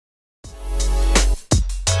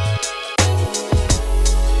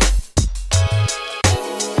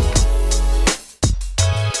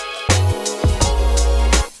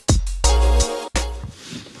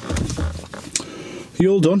You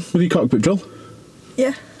all done with your cockpit drill?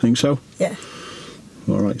 Yeah. Think so? Yeah.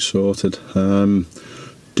 All right, sorted.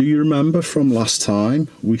 Do you remember from last time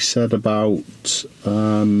we said about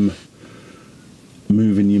moving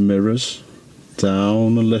your mirrors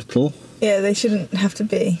down a little? Yeah, they shouldn't have to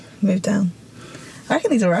be moved down. I reckon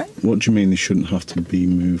these are right. What do you mean they shouldn't have to be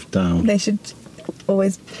moved down? They should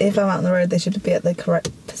always, if I'm out on the road, they should be at the correct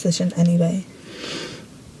position anyway.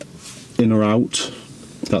 In or out?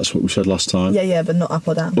 That's what we said last time. Yeah, but not up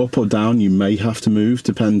or down. Up or down, you may have to move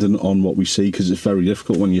depending on what we see, because it's very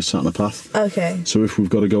difficult when you're sat on a path. Okay. So if we've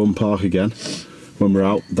got to go and park again when we're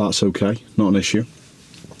out, that's okay, not an issue.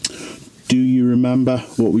 Do you remember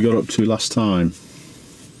what we got up to last time?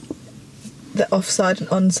 The offside and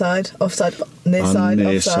onside. Offside, near side,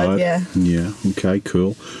 near offside, side. yeah. Yeah, okay,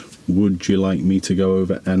 cool. Would you like me to go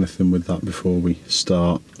over anything with that before we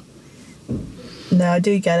start? No, I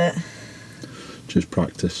do get it. Just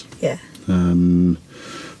practice. Yeah.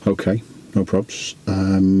 Okay, no probs.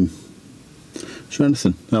 Is there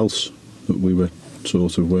anything else that we were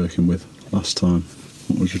sort of working with last time?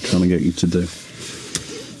 What was you trying to get you to do?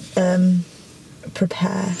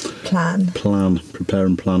 Prepare, plan. Prepare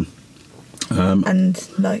and plan. And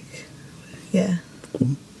like, yeah.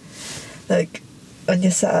 Like when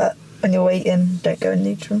you're sat, when you're waiting, don't go in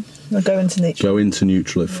neutral. Or go into neutral. Go into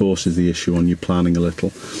neutral, it forces the issue on you planning a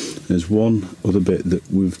little. There's one other bit that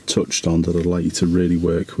we've touched on that I'd like you to really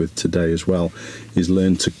work with today as well, is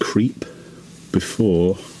learn to creep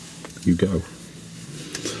before you go.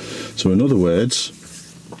 So in other words,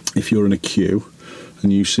 if you're in a queue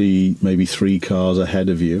and you see maybe 3 cars ahead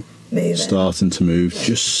of you starting to move,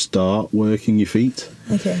 just start working your feet.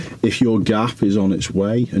 Okay. If your gap is on its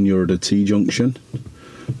way and you're at a T-junction,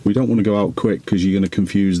 we don't want to go out quick because you're going to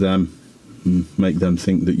confuse them and make them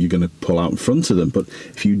think that you're going to pull out in front of them. But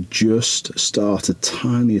if you just start a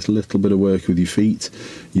tiniest little bit of work with your feet,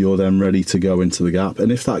 you're then ready to go into the gap.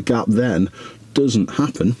 And if that gap then doesn't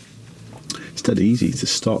happen, it's dead easy to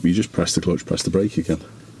stop. You just press the clutch, press the brake again.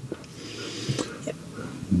 Yep.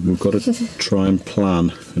 We've got to try and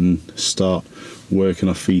plan and start working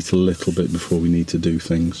our feet a little bit before we need to do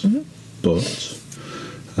things. Mm-hmm. But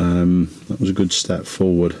that was a good step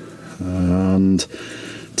forward. And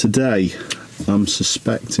today I'm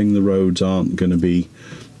suspecting the roads aren't going to be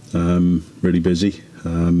really busy.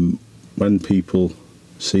 When people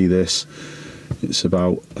see this, it's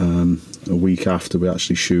about a week after we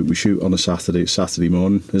actually shoot. We shoot on a Saturday. It's Saturday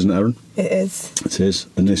morning, isn't it, Erin? It is. It is,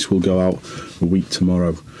 and this will go out a week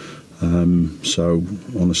tomorrow. So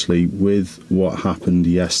honestly, with what happened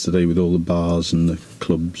yesterday with all the bars and the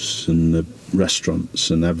clubs and the restaurants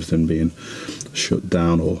and everything being shut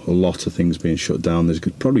down, or a lot of things being shut down, there's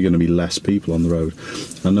probably going to be less people on the road.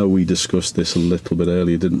 I know we discussed this a little bit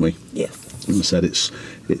earlier, didn't we? Yes. And I said it's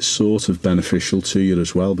sort of beneficial to you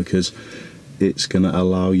as well, because it's going to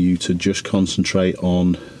allow you to just concentrate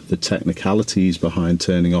on the technicalities behind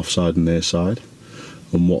turning offside and near side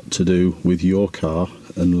and what to do with your car,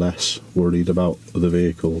 and less worried about other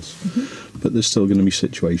vehicles. Mm-hmm. But there's still going to be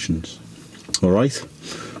situations. All right?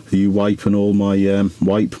 Are you wiping all my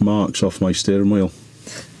wipe marks off my steering wheel?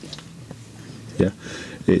 Yeah,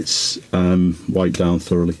 it's wiped down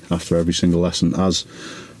thoroughly after every single lesson, as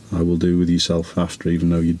I will do with yourself after, even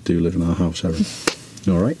though you do live in our house, Erin.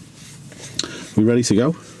 All right? We ready to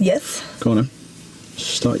go? Yes. Go on then.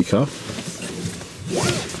 Start your car.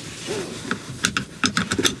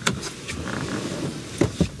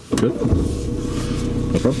 Good.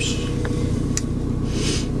 No problems.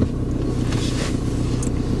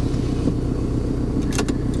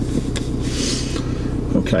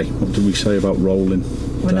 Okay, what did we say about rolling?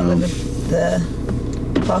 We're not with the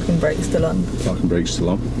parking brake still on. Parking brake's still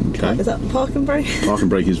on. Okay. Is that parking brake? Parking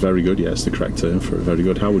brake is very good, yeah, it's the correct term for it, very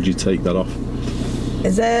good. How would you take that off?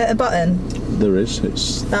 Is there a button? There is,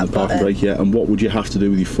 it's that the parking brake, yeah. And what would you have to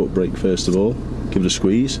do with your foot brake first of all? Give it a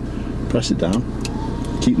squeeze, press it down,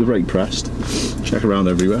 keep the brake pressed, check around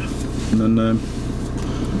everywhere, and then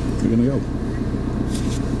you're going to go.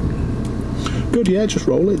 Good, yeah, just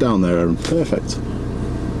roll it down there, Erin. Perfect.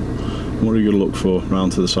 What are you going to look for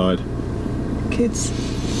round to the side? Kids.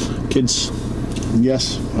 Kids.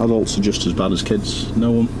 Yes, adults are just as bad as kids.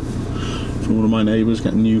 No one from one of my neighbours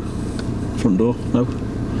getting a new front door? No?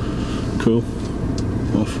 Cool.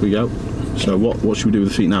 Off we go. So what should we do with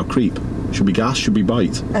the feet now? Creep. Should be gas, should be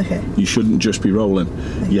bite. Okay. You shouldn't just be rolling.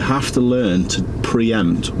 Okay. You have to learn to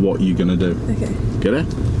preempt what you're going to do. Okay. Get it?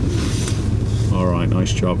 Alright,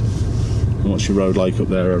 nice job. And what's your road like up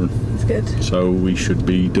there, Erin? It's good. So we should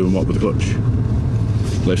be doing what with the clutch?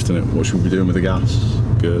 Lifting it. What should we be doing with the gas?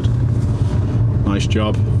 Good. Nice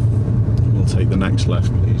job. We'll take the next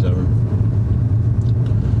left, please, Erin.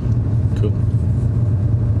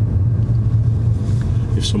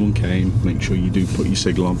 someone came, make sure you do put your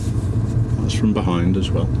signal on. That's from behind as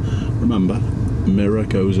well. Remember, mirror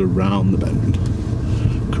goes around the bend.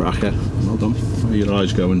 Cracker, well done. Where are your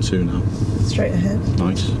eyes going to now? Straight ahead.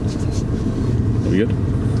 Nice. Very good.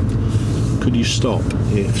 Could you stop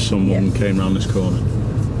if someone came round this corner?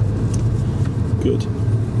 Good.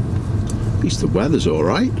 At least the weather's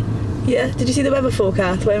alright. Yeah, did you see the weather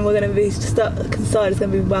forecast when we're going to be stuck inside? It's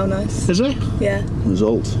going to be well nice. Is it? Yeah.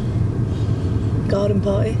 Result. Garden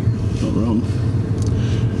party. Not wrong.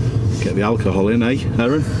 Get the alcohol in, eh,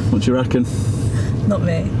 Erin? What do you reckon? Not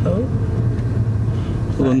me. Oh.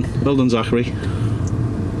 Well done, Zachary.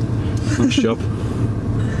 Nice job.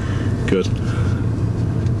 Good.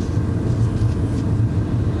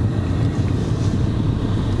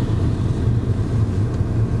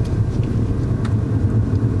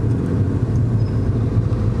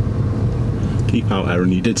 Keep out,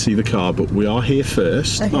 Erin. You did see the car, but we are here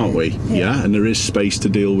first, aren't we? Yeah, and there is space to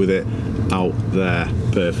deal with it out there.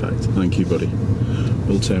 Perfect. Thank you, buddy.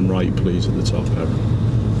 We'll turn right, please, at the top, Erin.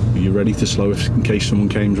 Are you ready to slow in case someone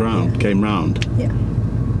came round? Yeah.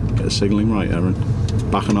 Get the signalling right, Erin.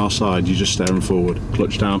 Back on our side, you're just staring forward.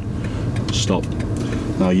 Clutch down. Stop.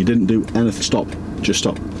 Now, you didn't do anything. Stop. Just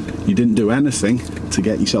stop. You didn't do anything to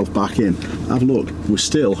get yourself back in. Have a look. We're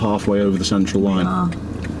still halfway over the central line.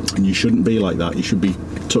 And you shouldn't be like that. You should be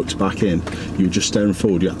tucked back in. You were just staring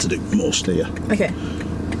forward. You had to do more steer. Okay.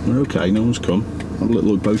 We're okay. No one's come. Have a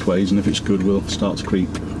little look both ways, and if it's good, we'll start to creep.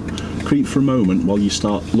 Creep for a moment while you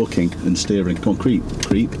start looking and steering. Go on, creep,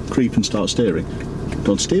 and start steering.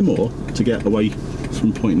 Go on, steer more to get away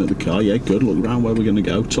from pointing at the car. Yeah, good. Look around where we're going to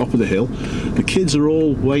go. Top of the hill. The kids are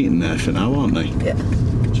all waiting there for now, aren't they? Yeah.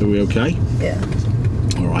 So are we okay? Yeah.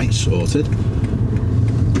 All right, sorted.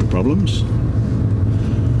 No problems.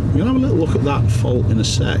 We're going to have a little look at that fault in a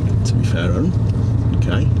sec, to be fair, Erin.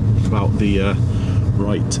 Okay. About the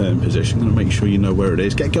right turn position. I'm going to make sure you know where it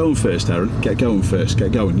is. Get going first, Erin. Get going first.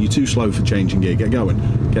 Get going. You're too slow for changing gear. Get going.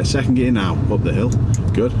 Get second gear now. Up the hill.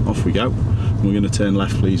 Good. Off we go. And we're going to turn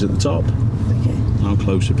left, please, at the top. Okay. Now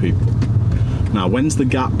closer, people. Now, when's the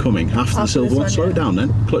gap coming? After the silver one? Slow it down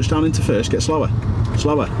then. Clutch down into first. Get slower.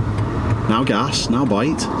 Slower. Now gas. Now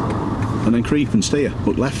bite. And then creep and steer.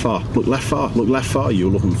 Look left far. Look left far. Look left far.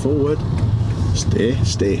 You're looking forward. Steer,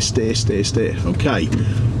 steer, steer, steer, steer. Okay.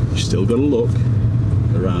 You've still got to look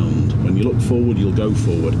around. When you look forward, you'll go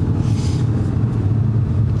forward.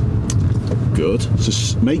 Good.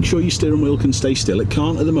 Just make sure your steering wheel can stay still. It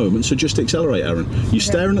can't at the moment, so just accelerate, Erin. You're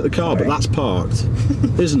staring at the car, but that's parked,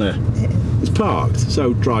 isn't it? It's parked,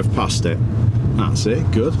 so drive past it. That's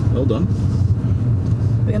it. Good. Well done.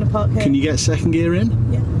 We're going to park here. Can you get second gear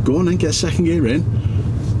in? Yeah. Go on then, get second gear in.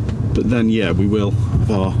 But then, yeah, we will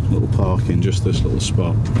have our little park in just this little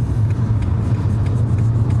spot.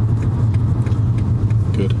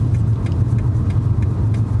 Good.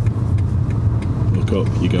 Look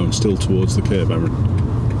up. You're going still towards the curb, Erin.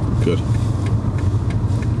 Good.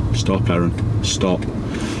 Stop, Erin. Stop.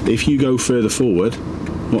 If you go further forward,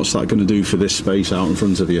 what's that going to do for this space out in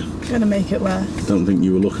front of you? Going to make it where? Don't think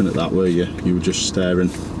you were looking at that, were you? You were just staring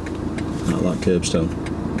at that curbstone.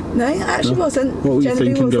 No, I actually wasn't. What were you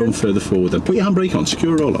thinking going further forward then? Put your handbrake on,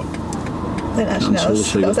 secure it all up. I don't actually know.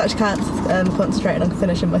 I was actually concentrating on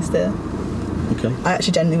finishing my steer. Okay. I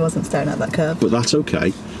actually genuinely wasn't staring at that curve. But that's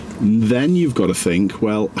okay. Then you've got to think,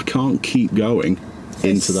 well, I can't keep going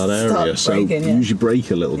into that area, so use your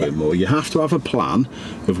brake a little bit more. You have to have a plan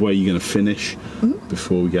of where you're going to finish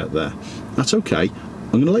before we get there. That's okay.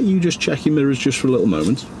 I'm going to let you just check your mirrors just for a little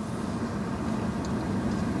moment.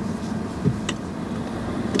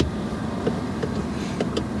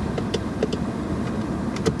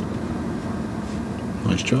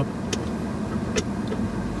 Nice job.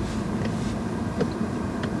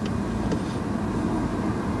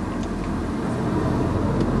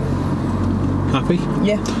 Happy?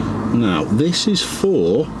 Yeah. Now, this is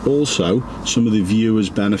for also some of the viewers'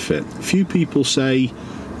 benefit. A few people say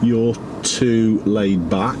you're too laid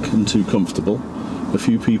back and too comfortable. A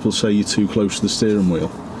few people say you're too close to the steering wheel.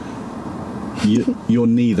 You're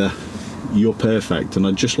neither. You're perfect, and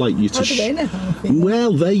I'd just like you to. How do they know how I feel?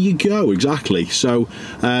 Well, there you go. Exactly. So,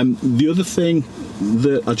 the other thing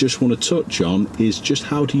that I just want to touch on is just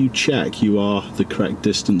how do you check you are the correct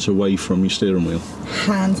distance away from your steering wheel?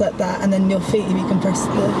 Hands like that, and then your feet if you can press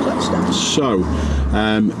the clutch down. So,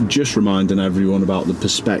 just reminding everyone about the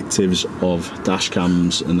perspectives of dash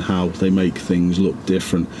cams and how they make things look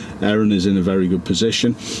different. Erin is in a very good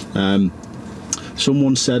position.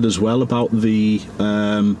 Someone said as well about the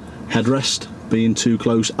headrest being too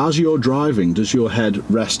close. As you're driving, does your head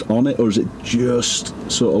rest on it, or is it just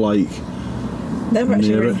sort of like Never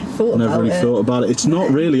actually really thought about it. It's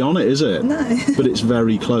not really on it, is it? No. But it's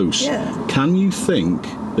very close. Yeah. Can you think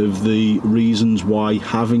of the reasons why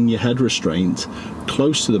having your head restraint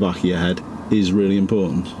close to the back of your head is really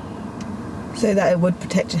important? So that it would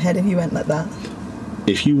protect your head if you went like that?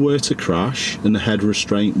 If you were to crash and the head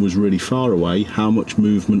restraint was really far away, how much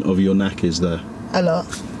movement of your neck is there? A lot.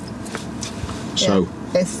 So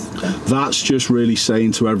that's just really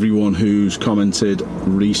saying to everyone who's commented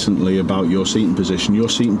recently about your seating position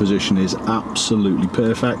is absolutely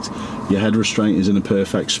perfect. Your head restraint is in a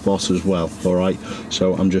perfect spot as well, all right?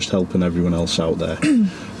 So I'm just helping everyone else out there.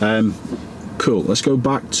 Cool, let's go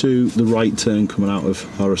back to the right turn coming out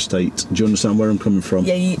of our estate. Do you understand where I'm coming from?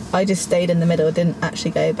 Yeah, I just stayed in the middle, didn't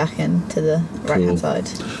actually go back into the right-hand side.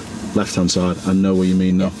 Left-hand side, I know what you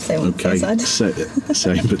mean now. Yeah, okay,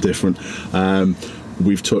 same but different.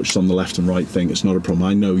 We've touched on the left and right thing, it's not a problem.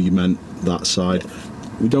 I know you meant that side.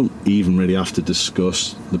 We don't even really have to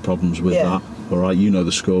discuss the problems with that, all right? You know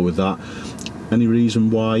the score with that. Any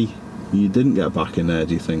reason why you didn't get back in there,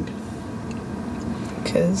 do you think?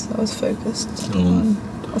 Because I was focused on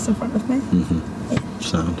what's in front of me.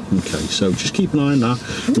 Sound. Okay, so just keep an eye on that.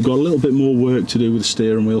 We've got a little bit more work to do with the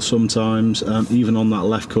steering wheel sometimes, even on that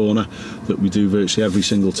left corner that we do virtually every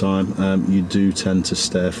single time. You do tend to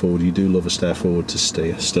stare forward. You do love a stare forward to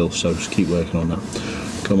steer still, so just keep working on that.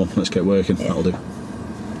 Come on, let's get working. That'll do.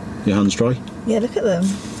 Your hands dry? Yeah, look at them.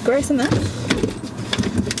 Gross, isn't it?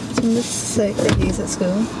 Some of the soap they use at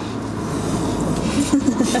school.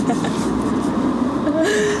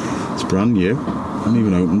 It's brand new. I haven't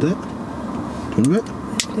even opened it. Do you want a bit?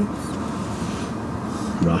 Please.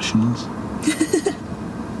 Rations.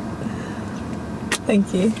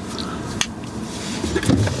 Thank you.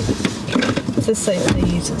 It's the soap they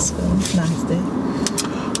use at school. It's nasty.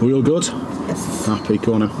 We all good? Yes. Happy,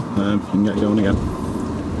 go on now. You can get going again.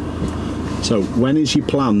 So, when is your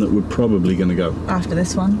plan that we're probably going to go? After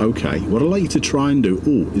this one. Okay. What I'd like you to try and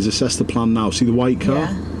do, is assess the plan now. See the white car?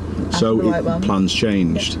 Yeah. So the plan's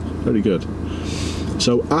changed. Yeah. Very good.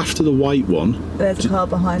 So after the white one... There's a car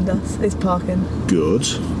behind us. He's parking. Good.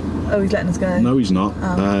 Oh, he's letting us go. No, he's not.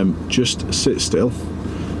 Just sit still.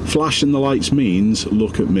 Flashing the lights means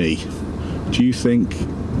look at me. Do you think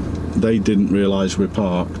they didn't realise we're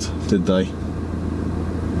parked, did they?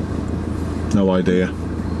 No idea.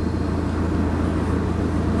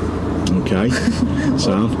 Okay.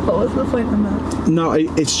 So what was the point in that? No,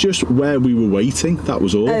 it's just where we were waiting, that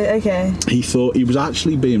was all. Oh, okay. He thought he was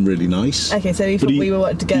actually being really nice. Okay, so he thought we were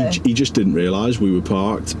wanting to go. He just didn't realise we were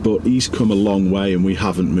parked, but he's come a long way and we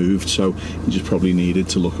haven't moved, so he just probably needed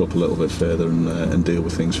to look up a little bit further and deal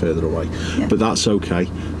with things further away. Yeah. But that's okay.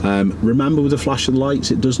 Remember, with the flash of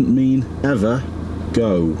lights, it doesn't mean ever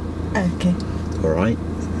go. Okay. All right?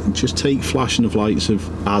 Just take flashing of lights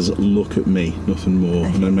as look at me, nothing more,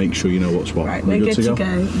 and then make sure you know what's what. Right, we're good to go.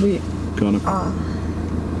 Go on.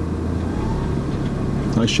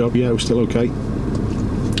 Nice job, yeah, we're still okay.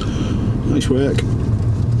 Nice work.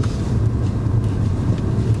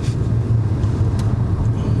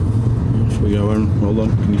 Off we go, Erin. Well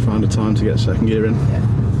done. Can you find a time to get second gear in? Yeah.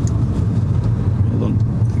 Well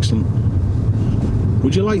done. Excellent.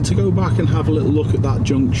 Would you like to go back and have a little look at that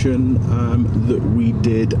junction that we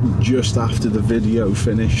did just after the video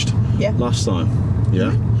finished last time?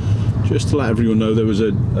 Yeah? Just to let everyone know, there was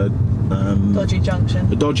a dodgy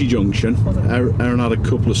junction. A dodgy junction. Erin had a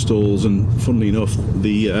couple of stalls, and funnily enough,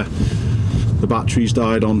 the batteries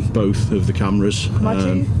died on both of the cameras. Am I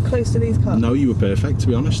too close to these cars? No, you were perfect, to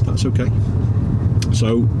be honest. That's okay.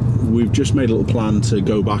 So we've just made a little plan to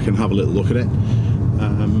go back and have a little look at it.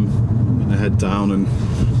 Head down and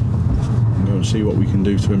go and see what we can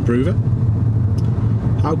do to improve it.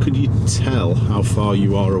 How could you tell how far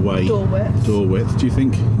you are away? Door width. Door width. Do you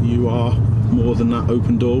think you are more than that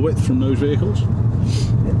open door width from those vehicles?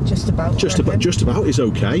 Just about. Just about is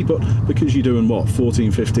okay, but because you're doing what, 14,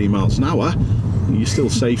 15 miles an hour, you're still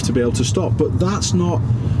safe to be able to stop. But that's not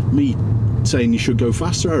me saying you should go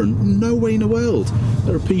faster, Erin. No way in the world.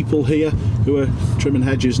 There are people here who are trimming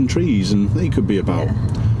hedges and trees, and they could be about. Yeah.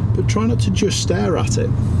 But try not to just stare at it,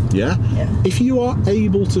 yeah? If you are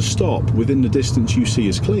able to stop within the distance you see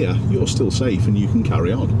is clear, you're still safe and you can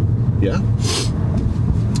carry on, yeah?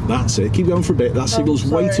 That's it, keep going for a bit. That signal's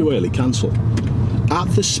way too early, cancel. At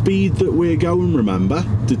the speed that we're going, remember,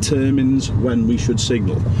 determines when we should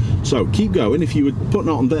signal. So keep going. If you were putting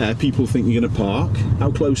it on there, people think you're going to park.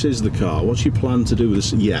 How close is the car? What's your plan to do with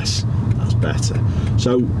this? Yes, that's better.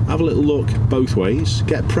 So have a little look both ways.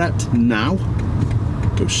 Get prepped now.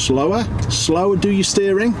 Go slower, do your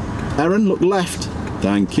steering. Erin, look left.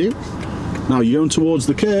 Thank you. Now you're going towards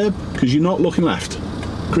the curb because you're not looking left.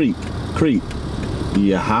 Creep, creep,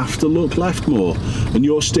 You have to look left more. And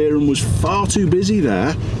your steering was far too busy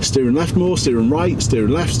there, steering left more, steering right,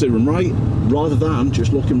 steering left, steering right, rather than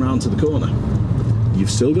just looking round to the corner. You've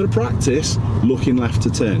still got to practice looking left to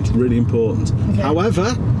turn. It's really important. Okay.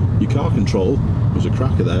 However, your car control was a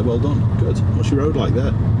cracker there. Well done. Good. What's your road like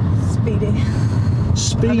there? Speedy.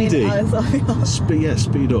 Speedy. Yeah,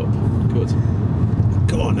 speed up. Good.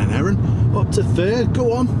 Go on then, Erin. Up to third.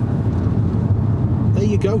 Go on. There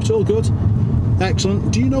you go. It's all good.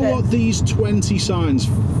 Excellent. Do you know what these 20 signs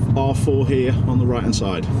are for here on the right hand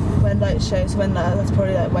side? When lights show, so that's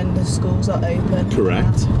probably like when the schools are open.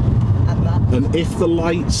 Correct. And that. And if the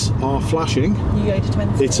lights are flashing, You go to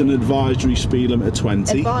 20. it's an advisory speed limit of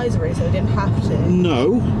 20. Advisory, so they didn't have to.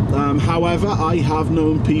 No. However, I have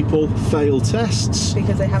known people fail tests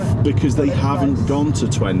Because they haven't. gone to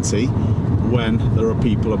 20 when there are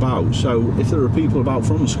people about. So if there are people about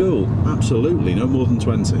from school, absolutely no more than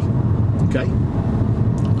 20. Okay.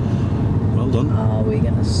 Well done. Are we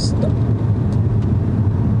going to stop?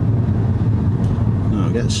 Now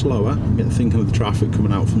get slower. Get thinking of the traffic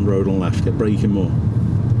coming out from the road on the left. Get braking more.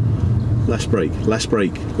 Less brake. Less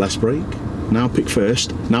brake. Less brake. Now pick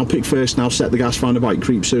first. Now pick first. Now set the gas. Find a bike.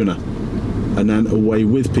 Creep sooner. And then away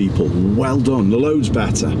with people. Well done. The load's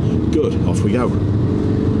better. Good. Off we go.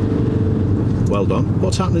 Well done.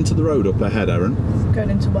 What's happening to the road up ahead, Erin? Going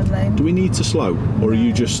into one lane. Do we need to slow, or are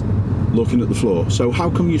you just looking at the floor? So how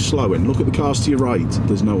come you're slowing? Look at the cars to your right.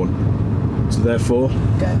 There's no one. So therefore,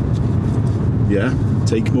 Go. yeah,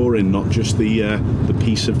 take more in, not just the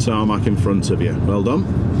piece of tarmac in front of you. Well done.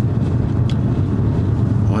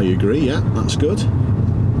 I agree. Yeah, that's good.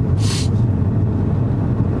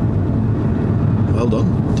 Well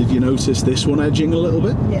done. Did you notice this one edging a little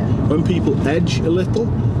bit? Yeah. When people edge a little,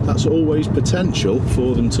 that's always potential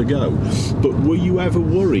for them to go. But were you ever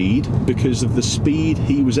worried because of the speed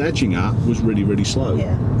he was edging at was really, really slow?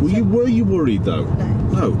 Yeah. Were you worried though? No.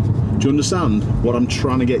 No. Do you understand what I'm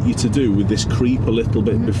trying to get you to do with this creep a little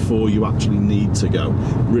bit before you actually need to go?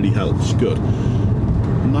 Really helps. Good.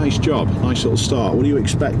 Nice job. Nice little start. What are you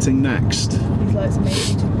expecting next? These lights maybe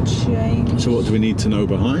to change. So what do we need to know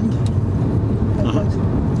behind?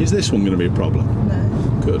 Is this one going to be a problem?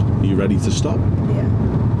 No. Good. Are you ready to stop? Yeah.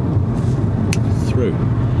 Through.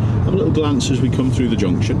 Have a little glance as we come through the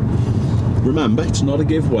junction. Remember, it's not a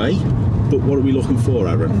give way, but what are we looking for,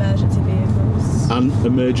 Erin? Emergency vehicles. And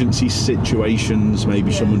emergency situations,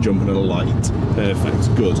 maybe someone jumping at a light.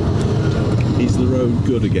 Perfect. Good. Is the road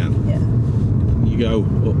good again? Yeah. You go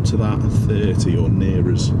up to that 30 or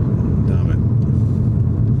near us. Damn it.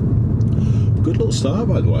 Good little start,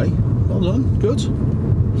 by the way. Well done. Good.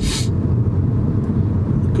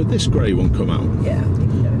 Could this grey one come out? Yeah.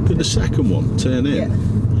 Could the second one turn in? Yeah.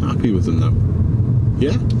 Happy with them though?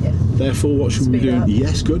 Yeah? Yeah. Therefore, what should we be doing? Up.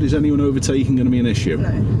 Yes, good. Is anyone overtaking going to be an issue? No.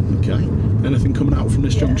 Okay. Anything coming out from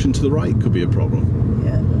this junction to the right could be a problem.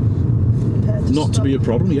 Yeah. Prepared to Not stop. to be a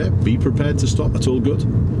problem, yeah. Be prepared to stop. That's all good.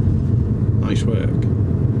 Nice work.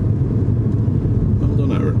 Well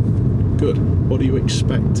done, Erin. Good. What are you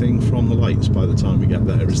expecting from the lights by the time we get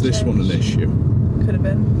there? Is this one an issue? Could have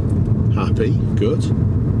been. Happy. Good.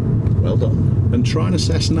 Well done. And try and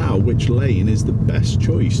assess now which lane is the best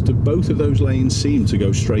choice. Do both of those lanes seem to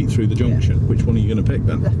go straight through the junction? Yeah. Which one are you going to pick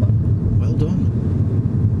then? Left one. Well done.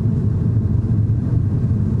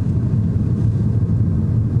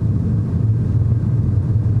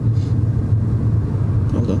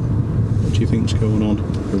 Well done. What do you think's going on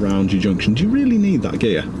around your junction? Do you really need that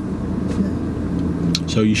gear? No.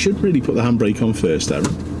 So you should really put the handbrake on first,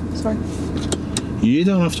 Erin. Sorry. You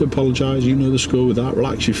don't have to apologise, you know the score with that.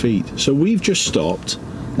 Relax your feet. So we've just stopped.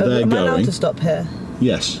 They're am I allowed going. to stop here?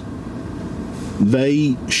 Yes.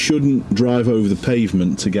 They shouldn't drive over the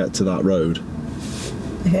pavement to get to that road.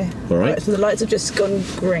 Okay. All right. So the lights have just gone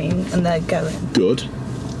green and they're going. Good.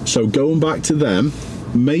 So going back to them,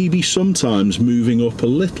 maybe sometimes moving up a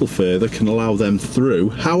little further can allow them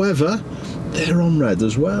through. However, they're on red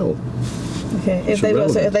as well. Okay. If they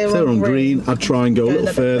were on green, I'd try and go a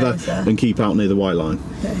little further and keep out near the white line.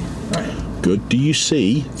 Okay. Right. Good. Do you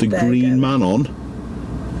see the green man on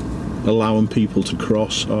allowing people to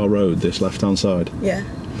cross our road, this left-hand side? Yeah.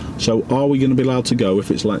 So are we going to be allowed to go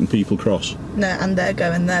if it's letting people cross? No, and they're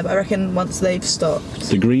going there, but I reckon once they've stopped.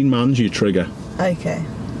 The green man's your trigger. Okay.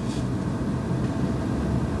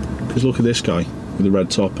 Because look at this guy with the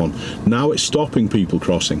red top on. Now it's stopping people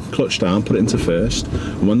crossing. Clutch down, put it into first,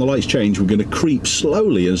 and when the lights change, we're going to creep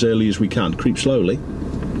slowly as early as we can. Creep slowly.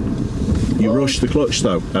 You rush the clutch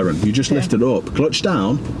though, Erin. You just lift it up. Clutch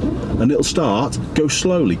down, and it'll start. Go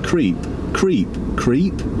slowly. Creep, creep,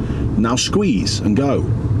 creep. Now squeeze and go.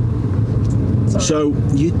 So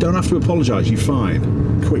you don't have to apologise, you're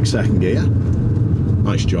fine. Quick second gear.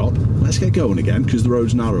 Nice job. Let's get going again because the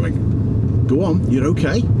road's narrowing. Go on, you're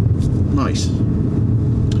okay. Nice.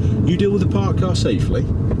 You deal with the parked car safely.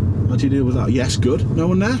 How do you deal with that? Yes, good. No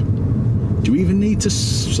one there? Do you even need to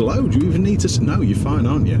slow? Do you even need to... No, you're fine,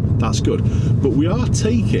 aren't you? That's good. But we are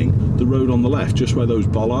taking the road on the left, just where those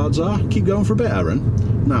bollards are. Keep going for a bit,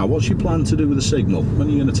 Erin. Now, what's your plan to do with the signal? When are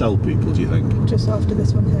you going to tell people, do you think? Just after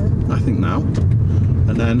this one here. I think now.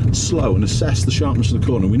 And then slow and assess the sharpness of the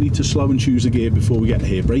corner. We need to slow and choose the gear before we get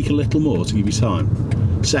here. Brake a little more to give you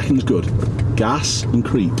time. Second's good. Gas and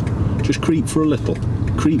creep. Just creep for a little.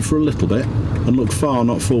 Creep for a little bit and look far,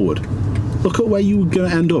 not forward. Look at where you're going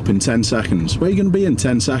to end up in 10 seconds. Where are you going to be in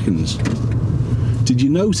 10 seconds? Did you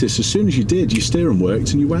notice as soon as you did, your steering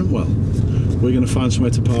worked and you went well? We're going to find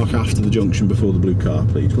somewhere to park after the junction before the blue car,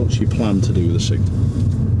 please. What's your plan to do with the signal?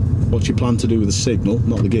 What's your plan to do with the signal,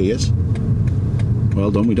 not the gears?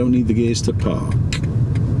 Well done, we don't need the gears to park.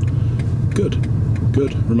 Good.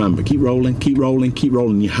 Good. Remember, keep rolling, keep rolling, keep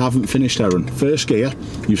rolling. You haven't finished, Erin. First gear,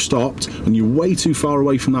 you've stopped, and you're way too far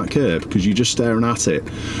away from that curb because you're just staring at it.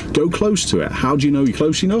 Go close to it. How do you know you're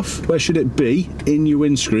close enough? Where should it be? In your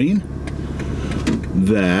windscreen.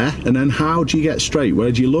 There. And then how do you get straight?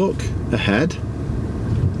 Where do you look? Ahead.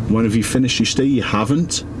 When have you finished your steer? You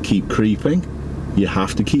haven't. Keep creeping. You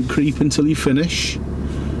have to keep creeping till you finish.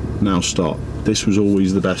 Now stop. This was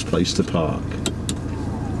always the best place to park.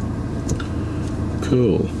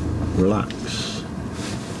 Cool. Relax.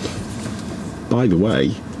 By the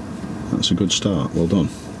way, that's a good start. Well done.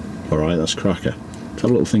 Alright, that's cracker. Let's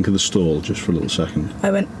have a little think of the stall just for a little second.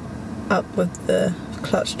 I went up with the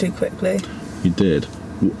clutch too quickly. You did.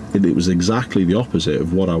 It was exactly the opposite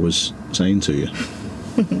of what I was saying to you.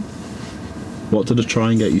 What did I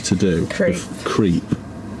try and get you to do? Creep. Creep.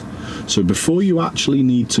 So before you actually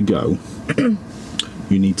need to go,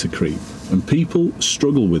 you need to creep. And people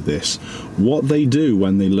struggle with this. What they do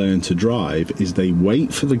when they learn to drive is they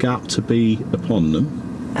wait for the gap to be upon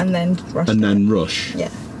them. And then rush. And then rush. Yeah.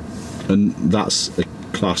 And that's a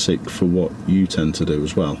classic for what you tend to do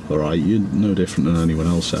as well. Alright, you're no different than anyone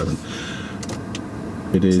else, Erin.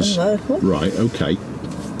 It is... Right, okay.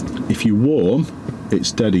 If you warm,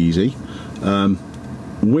 it's dead easy.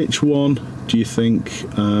 Which one do you think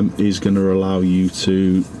is going to allow you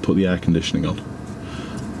to put the air conditioning on?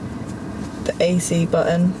 The AC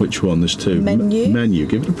button. Which one? There's two. Menu. Menu.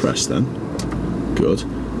 Give it a press then. Good.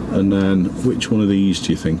 And then which one of these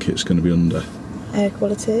do you think it's going to be under? Air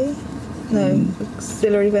quality. No.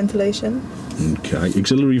 Auxiliary ventilation. Okay.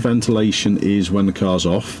 Auxiliary ventilation is when the car's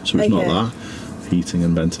off, so it's not that. Heating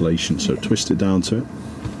and ventilation. So twist it down to it.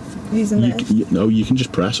 Using this? No, you can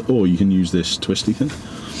just press, or you can use this twisty thing.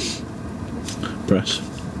 Press.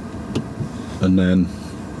 And then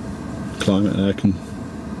climate air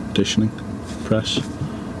conditioning. Press.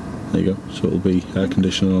 There you go. So it'll be air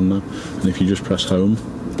conditioning on now. And if you just press home,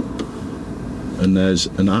 and there's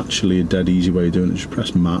actually a dead easy way of doing it. Just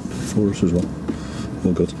press map for us as well.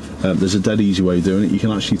 All good. There's a dead easy way of doing it. You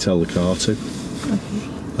can actually tell the car to.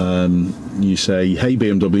 Okay. You say, "Hey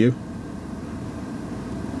BMW."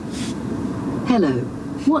 Hello.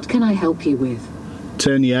 What can I help you with?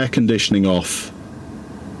 Turn the air conditioning off.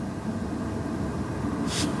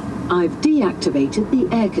 I've deactivated the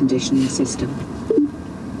air conditioning system.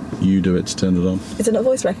 You do it to turn it on. Is it not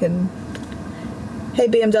voice reckon? Hey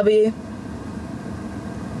BMW.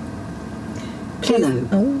 Please. Hello.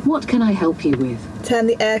 Oh. What can I help you with? Turn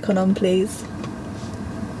the aircon on, please.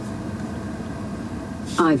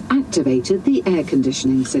 I've activated the air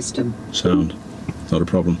conditioning system. Sound. Not a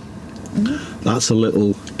problem. That's a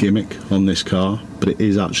little gimmick on this car, but it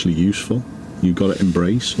is actually useful. You've got to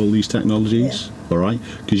embrace all these technologies, all right?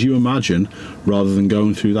 Because you imagine, rather than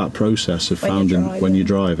going through that process of when you're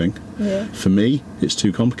driving, for me, it's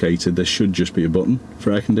too complicated. There should just be a button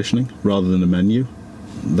for air conditioning rather than a menu.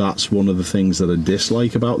 That's one of the things that I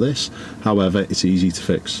dislike about this. However, it's easy to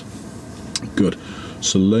fix. Good.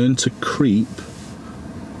 So learn to creep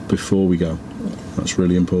before we go. That's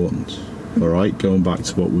really important. All right, going back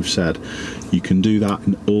to what we've said, you can do that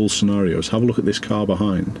in all scenarios. Have a look at this car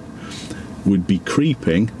behind. Would be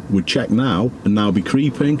creeping, would check now, and now be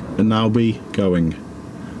creeping, and now be going,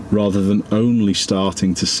 rather than only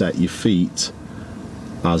starting to set your feet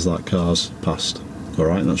as that car's passed. All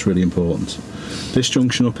right, and that's really important. This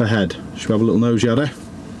junction up ahead, should we have a little nose yadder?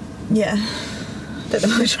 Yeah. Don't know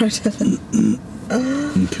how I tried to.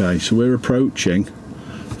 Okay, so we're approaching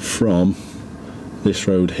from this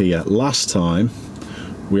road here. Last time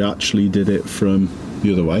we actually did it from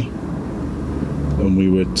the other way. and we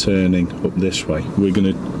were turning up this way, we're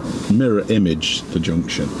going to mirror image the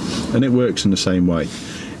junction, and it works in the same way.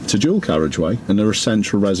 It's a dual carriageway, and there are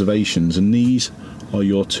central reservations, and these are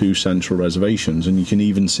your two central reservations, and you can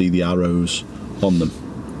even see the arrows on them.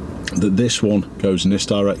 That this one goes in this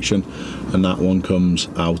direction, and that one comes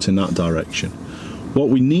out in that direction. What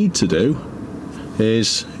we need to do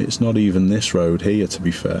is, it's not even this road here, to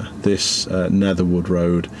be fair. This Netherwood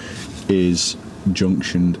Road is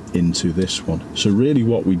junctioned into this one. So really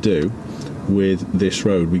what we do with this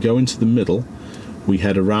road, we go into the middle, we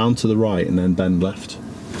head around to the right and then bend left,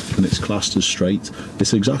 and it's classed as straight.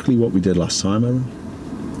 It's exactly what we did last time, Erin.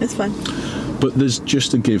 It's fine. But there's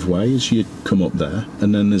just a give way as you come up there,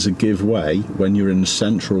 and then there's a give way when you're in the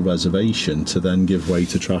central reservation to then give way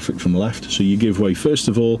to traffic from the left. So you give way first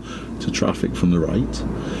of all to traffic from the right.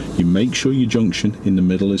 You make sure your junction in the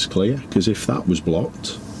middle is clear, because if that was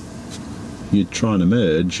blocked, you'd try and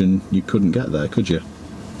merge and you couldn't get there, could you?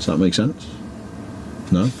 Does that make sense?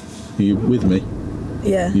 No? Are you with me?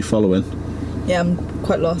 Yeah. You following? Yeah, I'm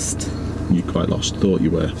quite lost. You're quite lost. Thought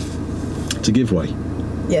you were. To give way.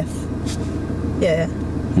 Yes. Yeah.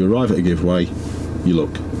 You arrive at a give way, you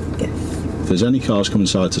look. Yes. If there's any cars coming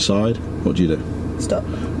side to side, what do you do? Stop.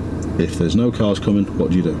 If there's no cars coming, what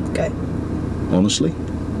do you do? Go. Honestly?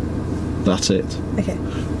 That's it. Okay.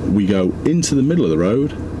 We go into the middle of the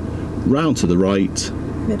road, round to the right,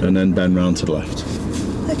 Middle. and then bend round to the left.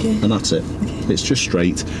 Okay. And that's it. Okay. It's just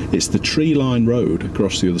straight. It's the tree line road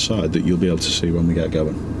across the other side that you'll be able to see when we get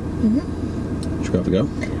going. Mhm. Should we have a go?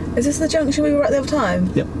 Is this the junction we were at the other time?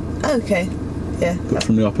 Yep. Oh, okay. Yeah. But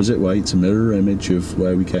from the opposite way, it's a mirror image of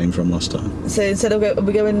where we came from last time. So instead of are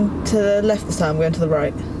we going to the left this time, we're going to the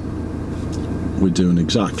right? We're doing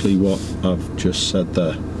exactly what I've just said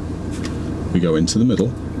there. We go into the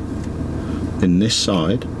middle, in this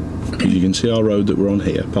side, because you can see our road that we're on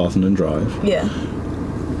here, Parthenon Drive. Yeah.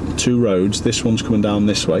 Two roads, this one's coming down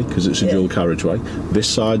this way because it's a dual carriageway. This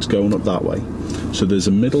side's going up that way. So there's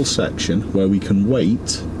a middle section where we can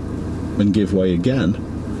wait and give way again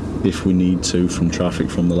if we need to from traffic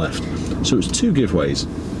from the left. So it's two giveways.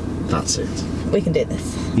 That's it. We can do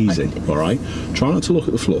this. Easy. All right. Try not to look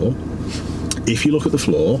at the floor. If you look at the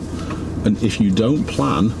floor, and if you don't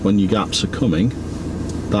plan when your gaps are coming,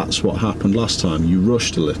 that's what happened last time. You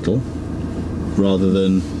rushed a little rather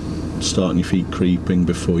than starting your feet creeping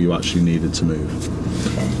before you actually needed to move.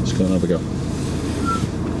 Okay. Let's go and have a go.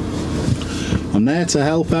 I'm there to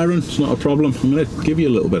help, Erin. It's not a problem. I'm going to give you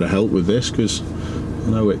a little bit of help with this because I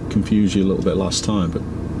know it confused you a little bit last time, but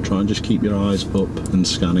try and just keep your eyes up and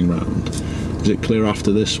scanning round. Is it clear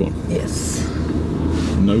after this one? Yes.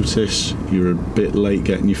 Notice you're a bit late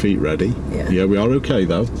getting your feet ready. Yeah. We are okay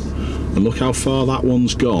though. And look how far that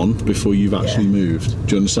one's gone before you've actually moved.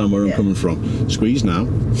 Do you understand where I'm coming from? Squeeze now.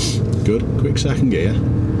 Good. Quick second gear.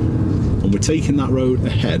 And we're taking that road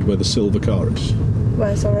ahead where the silver car is.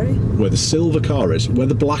 Where, sorry? Where the silver car is, where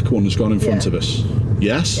the black one has gone in front of us.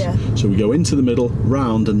 Yes? Yeah. So we go into the middle,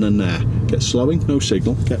 round, and then there. Get slowing, no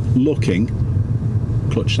signal. Get looking.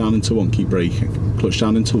 Clutch down into one, keep braking. Clutch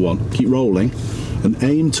down into one, keep rolling, and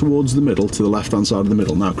aim towards the middle, to the left-hand side of the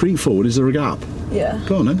middle. Now, creep forward. Is there a gap? Yeah.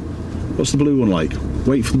 Go on then. What's the blue one like?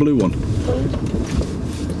 Wait for the blue one.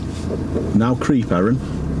 Now creep, Erin.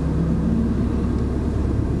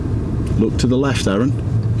 Look to the left, Erin.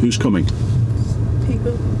 Who's coming?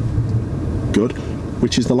 People. Good.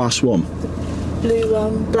 Which is the last one? Blue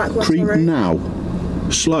one, black one. Creep sorry. now.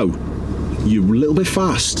 Slow. You're a little bit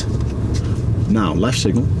fast. Now, left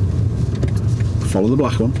signal. Follow the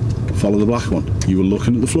black one. Follow the black one. You were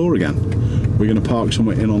looking at the floor again. We're going to park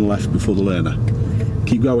somewhere in on the left before the learner.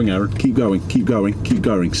 Keep going, Erin. Keep going, keep going, keep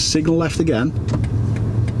going. Signal left again.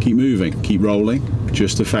 Keep moving, keep rolling.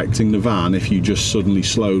 Just affecting the van if you just suddenly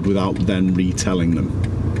slowed without then retelling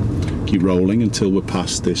them. Keep rolling until we're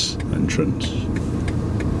past this entrance.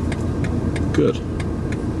 Good.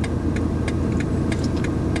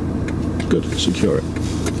 Good, secure it.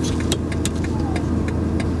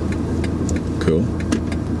 Cool.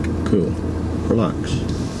 Cool. Relax.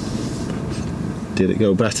 Did it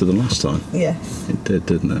go better than last time? Yes. It did,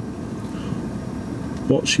 didn't it?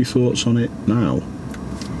 What's your thoughts on it now?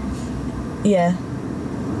 Yeah.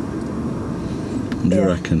 What do you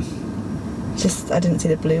reckon? Just, I didn't see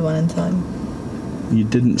the blue one in time. You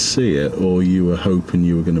didn't see it, or you were hoping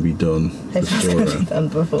you were going to be done before it? Done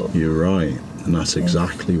before. You're right, and that's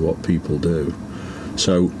exactly what people do.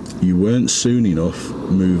 So you weren't soon enough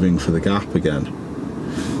moving for the gap again.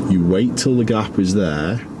 You wait till the gap is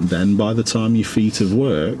there, then by the time your feet have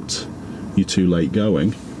worked, you're too late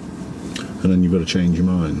going, and then you've got to change your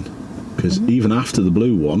mind. Because even after the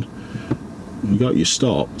blue one, you got you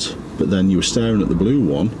stopped, but then you were staring at the blue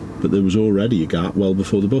one, but there was already a gap well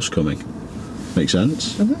before the bus coming. Make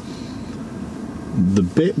sense? The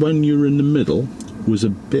bit when you were in the middle was a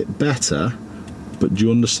bit better, but do you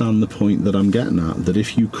understand the point that I'm getting at? That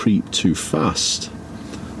if you creep too fast,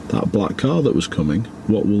 that black car that was coming,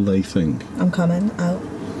 what will they think? I'm coming out.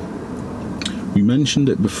 We mentioned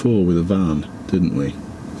it before with a van, didn't we?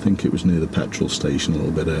 I think it was near the petrol station a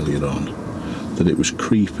little bit earlier on, that it was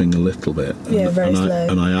creeping a little bit. Yeah, very slow.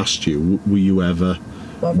 And I asked you, were you ever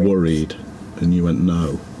worried? And you went,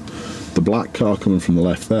 no. The black car coming from the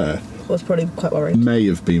left there was probably quite worried. May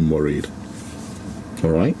have been worried. All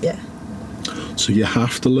right? Yeah. So you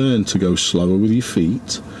have to learn to go slower with your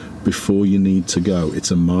feet before you need to go.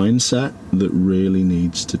 It's a mindset that really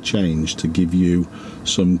needs to change to give you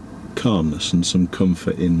some calmness and some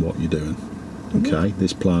comfort in what you're doing. Okay,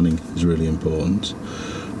 this planning is really important,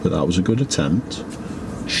 but that was a good attempt.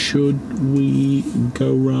 Should we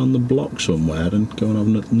go round the block somewhere and go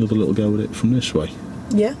and have another little go at it from this way?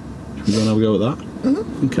 Yeah. Should we go and have a go at that?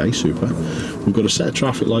 Okay, super. We've got a set of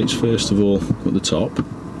traffic lights first of all at the top.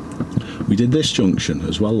 We did this junction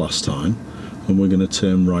as well last time, and we're going to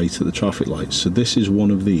turn right at the traffic lights. So this is one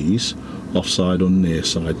of these offside or near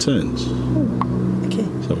side turns. Okay.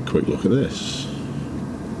 Let's have a quick look at this.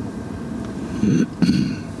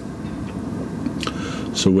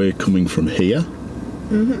 So we're coming from here,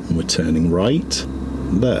 and we're turning right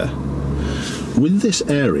there. With this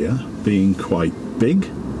area being quite big,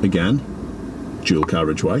 again, dual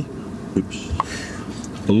carriageway, oops,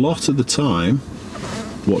 a lot of the time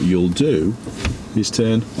what you'll do is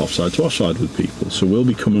turn offside to offside with people. So we'll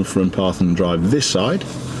be coming from Parthenon Drive this side,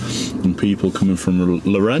 and people coming from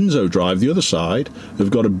Lorenzo Drive the other side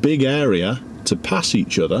have got a big area to pass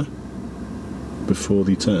each other before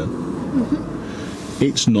they turn.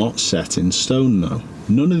 It's not set in stone though.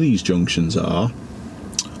 None of these junctions are,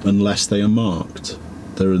 unless they are marked.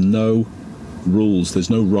 There are no rules, there's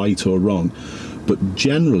no right or wrong. But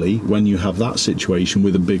generally, when you have that situation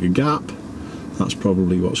with a bigger gap, that's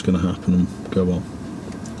probably what's going to happen and go on.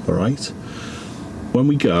 Alright? When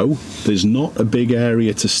we go, there's not a big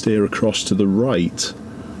area to steer across to the right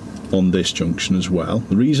on this junction as well.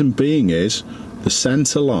 The reason being is the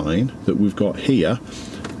centre line that we've got here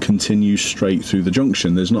continues straight through the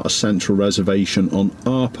junction. There's not a central reservation on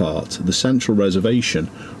our part. The central reservation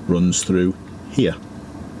runs through here.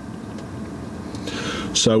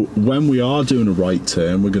 So when we are doing a right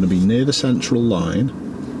turn, we're going to be near the central line,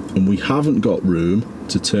 and we haven't got room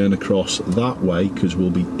to turn across that way because we'll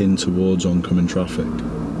be in towards oncoming traffic.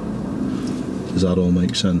 Does that all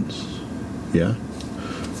make sense? Yeah?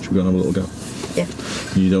 Should we go and have a little go? Yeah.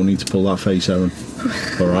 You don't need to pull that face, Erin.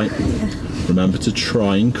 Alright? Yeah. Remember to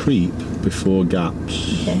try and creep before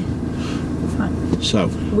gaps. Okay. Fine. So,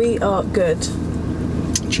 we are good.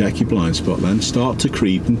 Check your blind spot then. Start to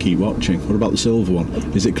creep and keep watching. What about the silver one?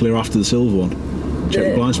 Is it clear after the silver one? Check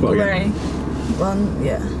your blind spot again. One,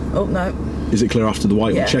 yeah. Oh, no. Is it clear after the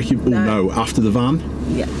white one? Check your... Oh, no. After the van?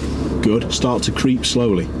 Yeah. Good. Start to creep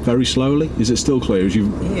slowly. Very slowly. Is it still clear?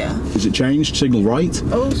 Yeah. Is it changed? Signal right?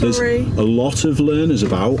 Oh, sorry. There's a lot of learners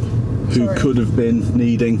about who could have been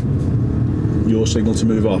needing your signal to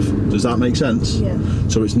move off. Does that make sense? Yeah.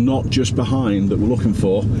 So it's not just behind that we're looking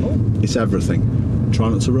for. Oh. It's everything. Try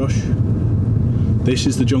not to rush. This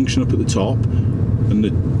is the junction up at the top, and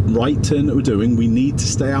the right turn that we're doing, we need to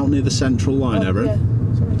stay out near the central line, Erin.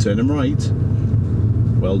 Yeah. Turning right.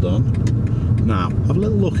 Well done. Now, have a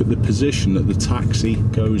little look at the position that the taxi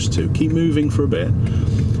goes to. Keep moving for a bit.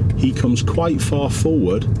 He comes quite far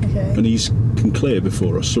forward, and he can clear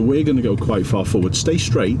before us. So we're going to go quite far forward. Stay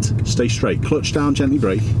straight, clutch down, gently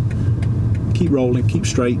brake. Keep rolling, keep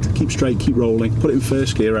straight, keep rolling. Put it in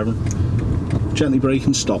first gear, Erin. Gently brake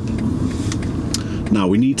and stop. Now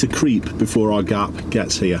we need to creep before our gap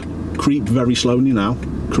gets here. Creep very slowly now.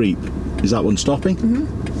 Creep. Is that one stopping?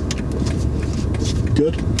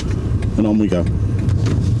 Good. And on we go.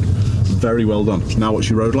 Very well done. Now what's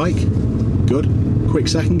your road like? Good. Quick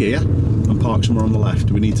second gear and park somewhere on the left.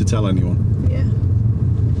 Do we need to tell anyone? Yeah.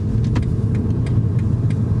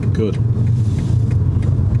 Good.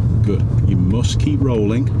 Good. You must keep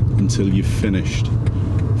rolling until you've finished.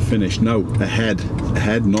 Finish. No, ahead.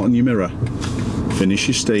 Ahead, not in your mirror. Finish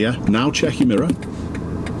your steer. Now check your mirror.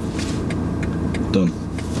 Done.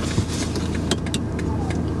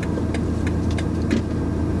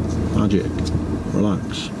 Magic.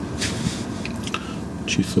 Relax.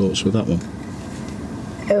 What's your thoughts with that one?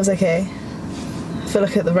 It was okay. I feel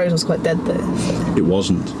like the road was quite dead though. So. It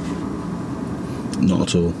wasn't. Not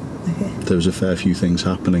at all. Okay. There was a fair few things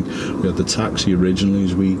happening. We had the taxi originally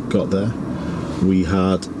as we got there. We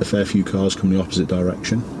had a fair few cars coming the opposite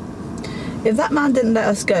direction. If that man didn't let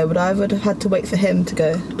us go, I would have had to wait for him to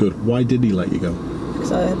go. Good. Why did he let you go?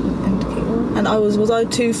 Because I had an indicator. And was I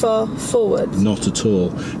too far forward? Not at all.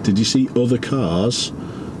 Did you see other cars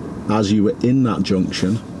as you were in that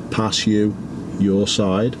junction pass you, your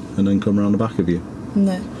side, and then come around the back of you?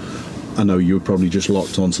 No. I know you were probably just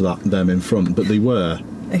locked onto them in front, but they were.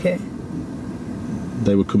 Okay.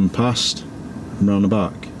 They were coming past and round the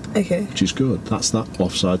back. Okay. Which is good. That's that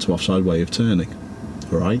offside to offside way of turning.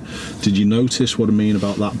 All right. Did you notice what I mean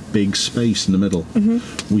about that big space in the middle?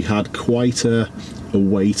 Mm-hmm. We had quite a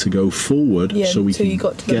way to go forward, so we can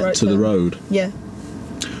get to the road. Yeah.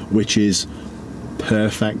 Which is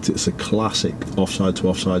perfect. It's a classic offside to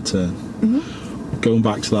offside turn. Mm-hmm. Going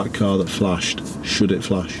back to that car that flashed, should it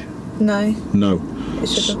flash? No. No. It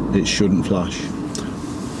shouldn't. It shouldn't flash.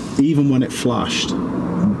 Even when it flashed,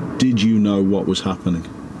 did you know what was happening?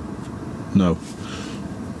 No.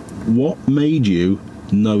 What made you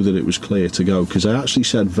know that it was clear to go? Because I actually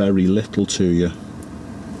said very little to you.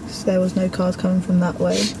 So there was no cars coming from that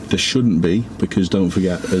way? There shouldn't be, because don't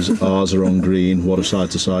forget, as ours are on green, what are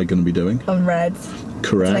side to side going to be doing? On red.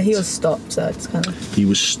 Correct. So he was stopped, so it's kind of... He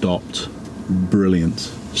was stopped. Brilliant.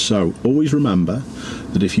 So always remember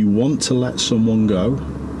that if you want to let someone go,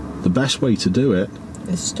 the best way to do it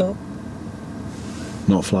is stop.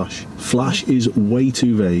 Not flash. Flash is way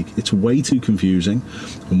too vague. It's way too confusing.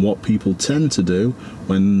 And what people tend to do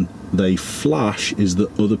when they flash is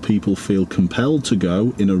that other people feel compelled to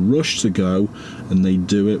go, in a rush to go, and they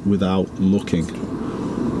do it without looking.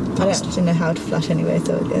 I don't actually know how to flash anyway,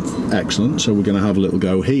 so it's good. Excellent. So we're going to have a little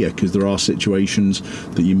go here, because there are situations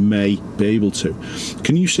that you may be able to.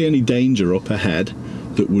 Can you see any danger up ahead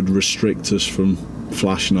that would restrict us from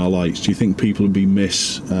flashing our lights? Do you think people would be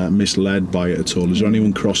misled by it at all? Is there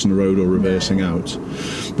anyone crossing the road or reversing out?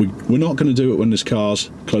 We're not going to do it when there's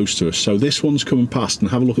cars close to us. So this one's coming past,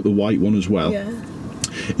 and have a look at the white one as well. Yeah.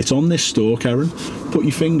 It's on this stalk, Erin. Put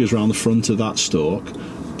your fingers around the front of that stalk,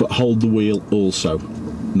 but hold the wheel also.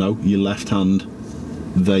 No, your left hand.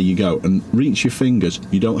 There you go. And reach your fingers.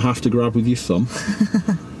 You don't have to grab with your thumb.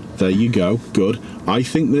 There you go. Good. I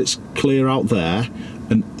think that's clear out there.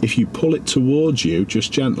 And if you pull it towards you,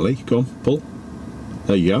 just gently, go on, pull.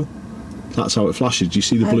 There you go. That's how it flashes. Do you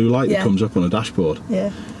see the blue light that comes up on a dashboard?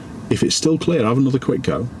 Yeah. If it's still clear, have another quick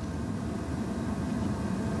go.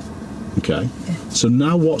 Okay. Yeah. So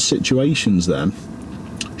now what situations then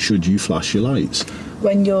should you flash your lights?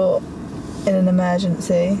 When you're in an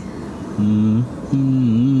emergency.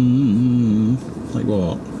 Like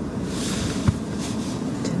what?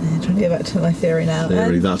 I'm trying to get back to my theory now.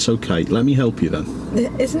 Theory, that's okay. Let me help you then.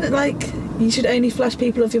 Isn't it like you should only flash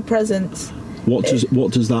people of your presence? What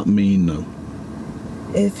does that mean though?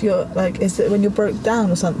 If you're like, is it when you're broke down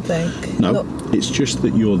or something? No, it's just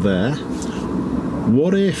that you're there.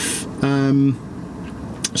 What if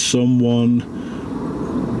someone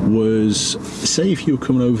was, say if you were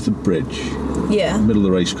coming over the bridge, middle of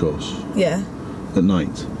the race course, at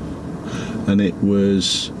night, and it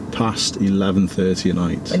was past 11:30 at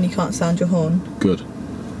night, and you can't sound your horn. Good.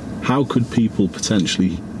 How could people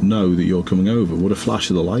potentially know that you're coming over? Would a flash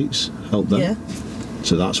of the lights help them? Yeah.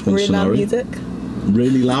 So that's one really scenario. Loud music.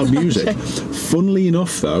 Really loud music. Okay. Funnily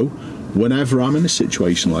enough, though, whenever I'm in a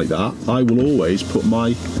situation like that, I will always put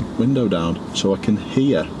my window down so I can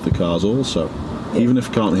hear the cars also. Yeah. Even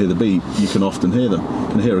if I can't hear the beep, you can often hear them. You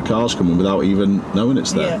can hear a car's coming without even knowing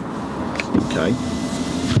it's there. Yeah. Okay.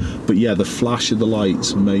 But yeah, the flash of the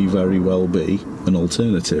lights may very well be an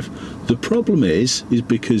alternative. The problem is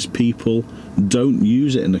because people don't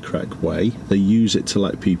use it in the correct way. They use it to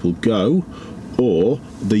let people go, or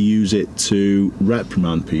they use it to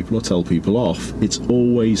reprimand people or tell people off. It's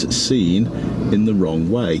always seen in the wrong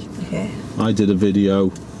way. Okay. I did a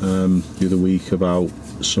video the other week about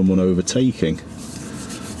someone overtaking,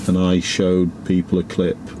 and I showed people a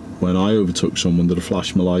clip when I overtook someone that I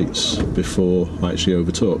flashed my lights before I actually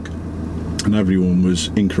overtook, and everyone was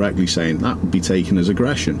incorrectly saying that would be taken as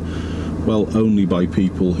aggression. Well, only by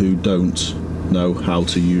people who don't know how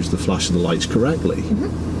to use the flash of the lights correctly.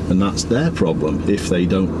 Mm-hmm. And that's their problem if they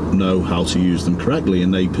don't know how to use them correctly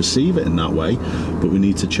and they perceive it in that way. But we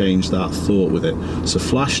need to change that thought with it. So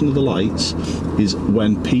flashing of the lights is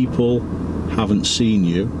when people haven't seen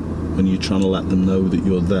you and you're trying to let them know that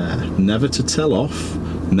you're there. Never to tell off,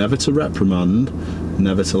 never to reprimand,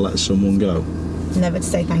 never to let someone go. Never to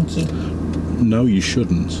say thank you. No, you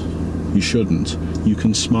shouldn't. You shouldn't. You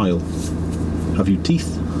can smile. Have you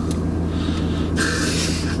teeth?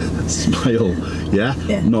 Smile. Yeah?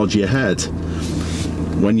 Nod your head.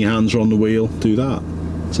 When your hands are on the wheel, do that.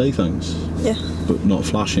 Say thanks. Yeah. But not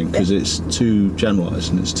flashing, because it's too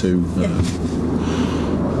generalised and it's too...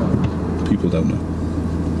 People don't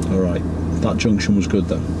know. All right, that junction was good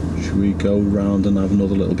though. Should we go round and have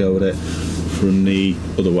another little go at it from the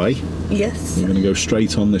other way? Yes. We're going to go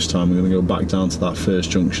straight on this time. We're going to go back down to that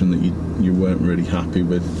first junction that you weren't really happy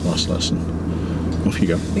with last lesson. Off you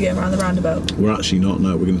go. We're going around the roundabout. We're actually not,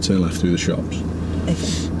 no. We're going to turn left through the shops.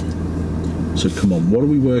 Okay. So come on, what are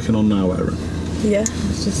we working on now, Erin? Yeah,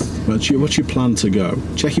 it's just... What's your plan to go?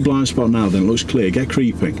 Check your blind spot now then, it looks clear. Get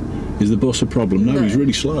creeping. Is the bus a problem? No, he's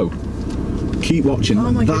really slow. Keep watching.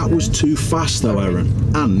 Oh my that goodness. was too fast though, Erin.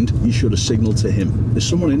 And you should have signalled to him. There's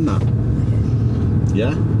someone in that. Okay.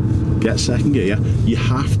 Yeah? Get second gear. You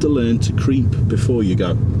have to learn to creep before you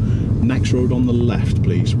go. Next road on the left,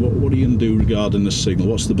 please. What are you going to do regarding the signal?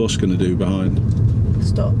 What's the bus going to do behind?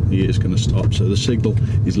 Stop. He is going to stop. So the signal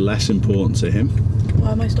is less important to him.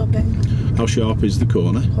 Why am I stopping? How sharp is the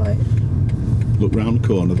corner? Quite. Look round the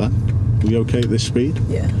corner then. Are we okay at this speed?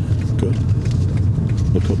 Yeah. Good.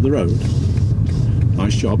 Look up the road.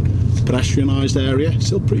 Nice job. Pedestrianised area.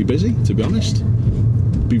 Still pretty busy, to be honest.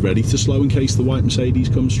 Be ready to slow in case the white Mercedes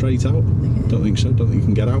comes straight out. Okay. Don't think so. Don't think you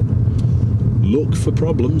can get out. Look for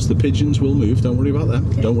problems. The pigeons will move. Don't worry about them.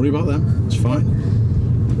 Okay. Don't worry about them. It's fine.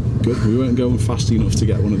 Good. We weren't going fast enough to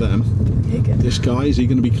get one of them. Okay, good. This guy, is he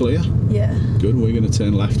going to be clear? Yeah. Good. We're going to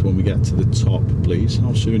turn left when we get to the top, please.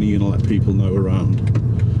 How soon are you going to let people know around?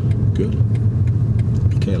 Good.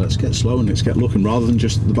 Okay, let's get slow and let's get looking rather than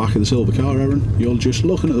just the back of the silver car, Erin. You're just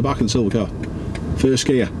looking at the back of the silver car. First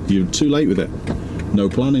gear. You're too late with it. No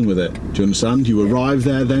planning with it. Do you understand? You arrived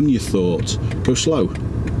there, then you thought. Go slow.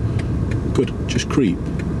 Good. Just creep.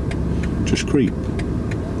 Just creep.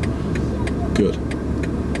 Good.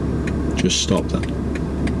 Just stop then.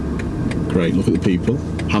 Great. Look at the people.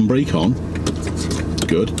 Handbrake on.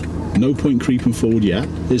 Good. No point creeping forward yet,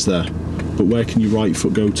 is there? But where can your right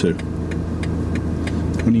foot go to?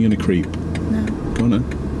 When are you going to creep? No. Go on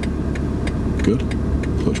then. Good.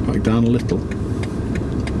 Push back down a little.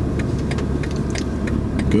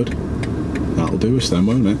 Good. That'll do us then,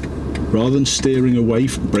 won't it? Rather than steering away,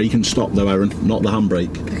 brake and stop though, Erin, not the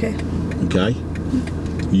handbrake. Okay. Okay?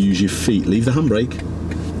 Use your feet. Leave the handbrake.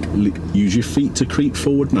 Use your feet to creep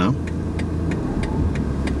forward now.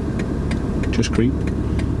 Just creep.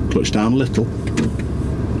 Clutch down a little.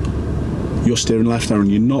 You're steering left, Erin.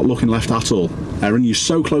 You're not looking left at all. Erin, you're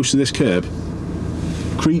so close to this curb.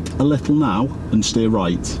 Creep a little now and steer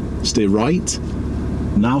right. Steer right.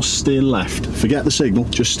 Now steer left. Forget the signal,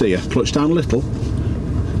 just steer. Clutch down a little.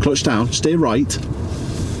 Clutch down, steer right.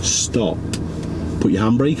 Stop. Put your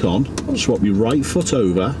handbrake on. Swap your right foot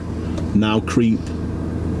over. Now creep.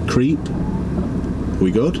 Creep. Are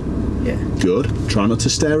we good? Yeah. Good. Try not to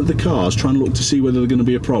stare at the cars. Try and look to see whether they're going to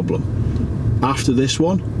be a problem. After this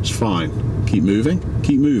one, it's fine. Keep moving.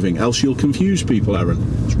 Keep moving, else you'll confuse people, Erin.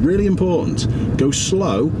 It's really important. Go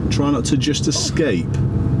slow. Try not to just escape.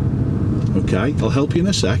 Okay, I'll help you in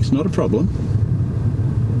a sec. It's not a problem.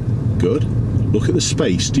 Good. Look at the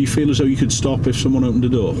space. Do you feel as though you could stop if someone opened the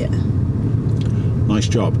door? Yeah. Nice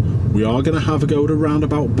job. We are going to have a go at a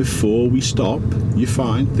roundabout before we stop. You're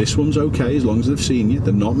fine. This one's okay as long as they've seen you.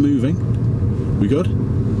 They're not moving. We good?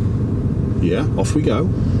 Yeah, off we go.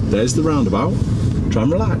 There's the roundabout. Try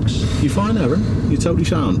and relax. You're fine, Erin. You're totally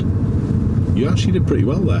sound. You actually did pretty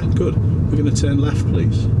well there. Good. We're going to turn left,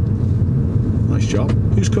 please. Nice job.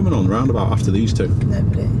 Who's coming on the roundabout after these two?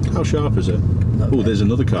 Nobody. How sharp is it? Not Oh, good. there's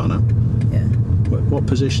another car now. Yeah. What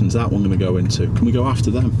position's that one going to go into? Can we go after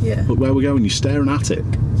them? Yeah. Look where we're going. You're staring at it.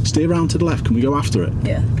 Steer round to the left. Can we go after it?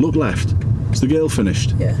 Yeah. Look left. Is the girl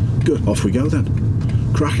finished? Yeah. Good. Off we go then.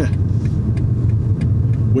 Cracker.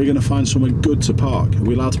 We're going to find somewhere good to park. Are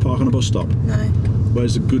we allowed to park on a bus stop? No.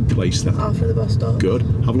 Where's a good place then? After the bus stop. Good.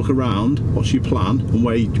 Have a look around. What's your plan? And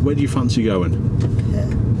where do you fancy going? Yeah.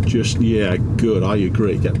 Yeah, good. I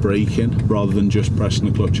agree. Get braking rather than just pressing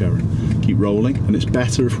the clutch, Erin. Keep rolling. And it's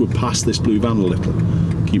better if we're past this blue van a little.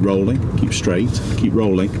 Keep rolling. Keep straight. Keep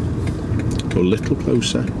rolling. Go a little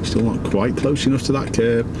closer. Still not quite close enough to that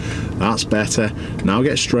curb. That's better. Now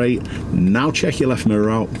get straight. Now check your left mirror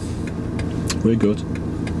out. We're good.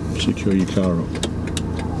 Secure your car up.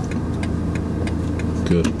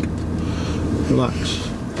 Good. Relax.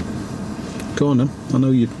 Go on then. I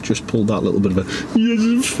know you just pulled that little bit of a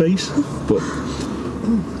face, but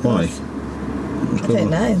why? I don't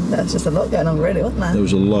know. There's just a lot going on, really, wasn't there? There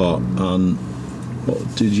was a lot, and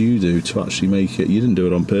what did you do to actually make it? You didn't do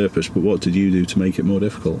it on purpose, but what did you do to make it more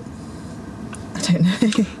difficult? I don't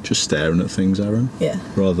know. Just staring at things, Erin? Yeah.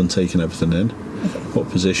 Rather than taking everything in? Okay. What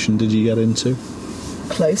position did you get into?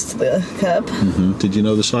 Close to the curb. Did you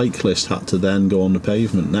know the cyclist had to then go on the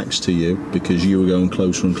pavement next to you because you were going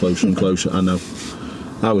closer and closer and closer? I know.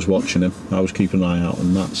 I was watching him. I was keeping an eye out,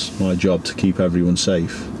 and that's my job, to keep everyone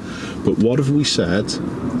safe. But what have we said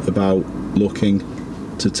about looking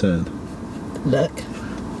to turn? Look.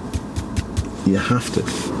 You have to.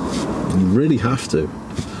 You really have to.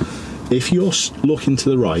 If you're looking to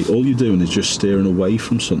the right, all you're doing is just steering away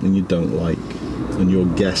from something you don't like, and you're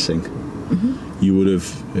guessing. You would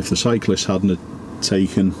have, if the cyclist hadn't have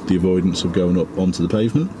taken the avoidance of going up onto the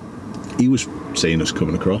pavement, he was seeing us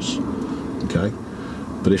coming across. Okay,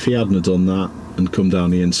 but if he hadn't have done that and come down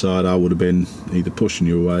the inside, I would have been either pushing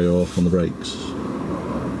you away or on the brakes.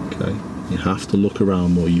 Okay, you have to look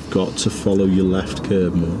around more. You've got to follow your left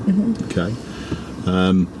curb more. Okay.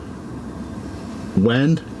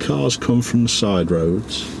 When cars come from the side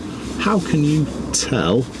roads, how can you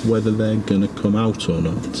tell whether they're going to come out or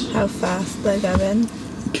not? How fast they're going.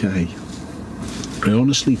 Okay. I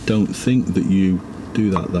honestly don't think that you do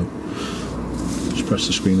that though. Just press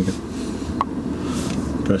the screen again.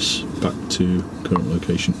 Press back to current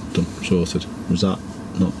location. Done. Sorted. Was that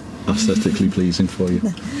not aesthetically pleasing for you? No.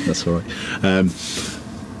 That's all right.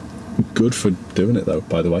 Good for doing it though,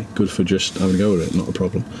 by the way. Good for just having a go at it, not a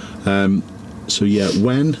problem. So yeah,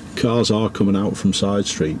 when cars are coming out from side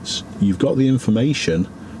streets, you've got the information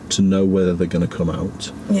to know whether they're going to come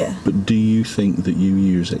out. Yeah. But do you think that you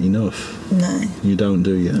use it enough? No. You don't,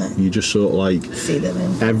 do you? No. You just sort of like... see them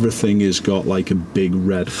in. Everything has got like a big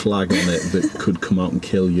red flag on it that could come out and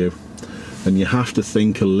kill you. And you have to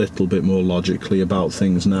think a little bit more logically about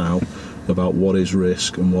things now, about what is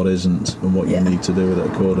risk and what isn't, and what you need to do with it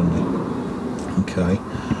accordingly. Okay.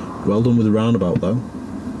 Well done with the roundabout though.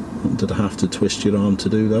 What did I have to twist your arm to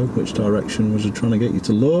do though? Which direction was it trying to get you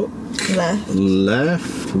to look? Left.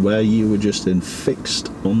 Left, where you were just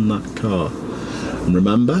fixed on that car. And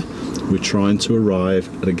remember, we're trying to arrive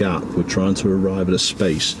at a gap. We're trying to arrive at a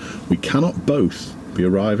space. We cannot both be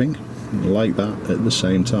arriving like that at the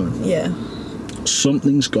same time. Yeah.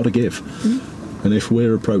 Something's got to give. And if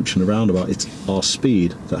we're approaching a roundabout, it's our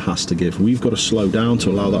speed that has to give. We've got to slow down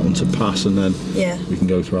to allow that one to pass, and then we can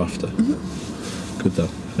go through after. Good though.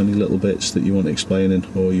 Any little bits that you want explaining,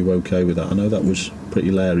 or are you okay with that? I know that was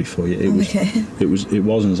pretty leery for you. It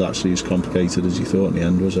wasn't actually as complicated as you thought in the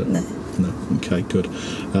end, was it? No. No. Okay, good.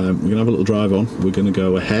 We're going to have a little drive on. We're going to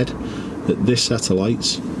go ahead at this set of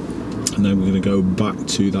lights, and then we're going to go back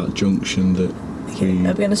to that junction that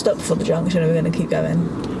Are we going to stop before the junction, or are we going to keep going?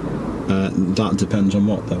 That depends on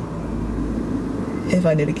what though. If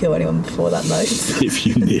I nearly kill anyone before that night. If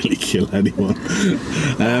you nearly kill anyone.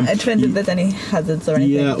 It depends if there's any hazards or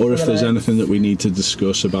anything. Yeah, or if there's anything that we need to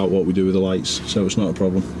discuss about what we do with the lights. So it's not a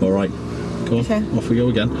problem. All right. Come on, off we go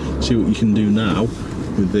again. See what you can do now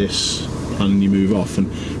with this and you move off. And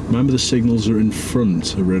remember, the signals are in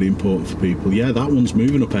front are really important for people. Yeah, that one's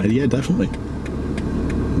moving up ahead. Yeah, definitely.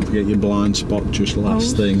 Don't forget your blind spot just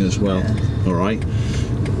last thing as well. Yeah. All right.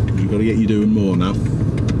 We've got to get you doing more now.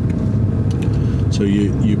 So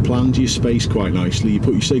you planned your space quite nicely. You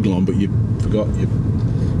put your signal on, but you forgot your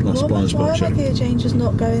last blind spot check. Why are my gear changes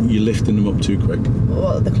not going? You're lifting them up too quick.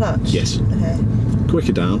 What, the clutch? Yes. Okay.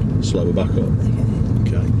 Quicker down, slower back up.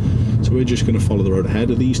 Okay. So we're just going to follow the road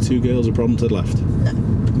ahead. Are these two girls a problem to the left? No.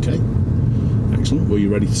 Okay. Excellent. Were you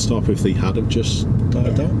ready to stop if they had have just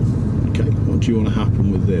dived out? Okay. What do you want to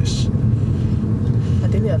happen with this?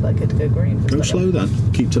 Ideally, I'd like it to go green. Go slow then.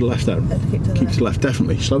 Keep to the left, Erin. Keep to the left,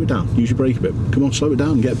 definitely. Slow it down. Use your brake a bit. Come on, slow it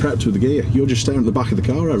down. Get prepped with the gear. You're just staring at the back of the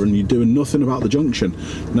car, Erin, and you're doing nothing about the junction.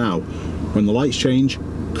 Now, when the lights change,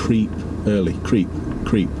 creep early. Creep,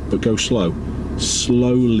 but go slow.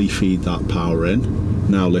 Slowly feed that power in.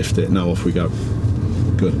 Now lift it. Now off we go.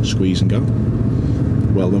 Good. Squeeze and go.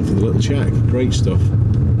 Well done for the little check. Great stuff.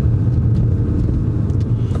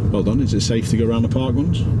 Well done. Is it safe to go around the park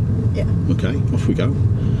ones? Yeah. Okay, off we go.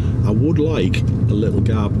 I would like a little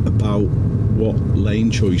gab about what lane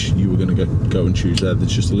choice you were going to go and choose there.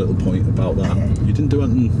 There's just a little point about that. Okay. You didn't do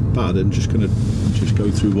anything bad. I'm just going to just go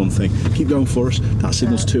through one thing. Keep going for us. That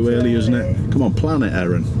signal's too early, isn't it? Come on, plan it,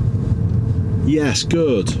 Erin. Yes,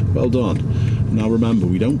 good. Well done. Now remember,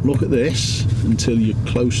 we don't look at this until you're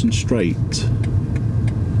close and straight.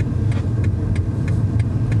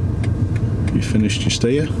 You finished your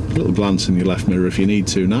steer. A little glance in your left mirror if you need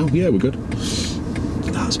to now. Yeah, we're good.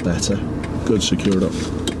 That's better. Good, secure it up.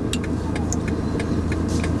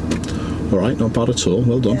 Alright, not bad at all.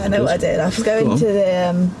 Well done. Yeah, I know what I did. I was going to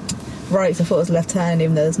the right, so I thought it was left hand,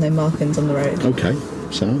 even though there's no markings on the road. Okay,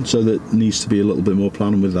 sound. So there needs to be a little bit more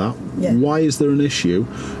planning with that. Yeah. Why is there an issue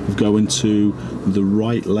of going to the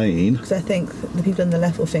right lane? Because I think the people on the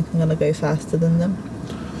left will think I'm going to go faster than them.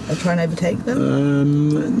 I'll try and overtake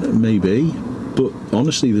them. Maybe, but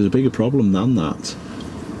honestly, there's a bigger problem than that.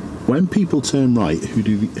 when people turn right,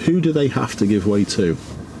 who do they have to give way to?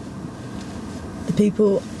 The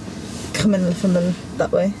people coming from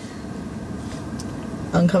that way.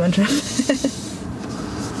 Oncoming traffic.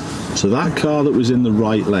 So that car that was in the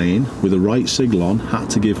right lane with the right signal on had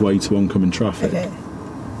to give way to oncoming traffic. Okay.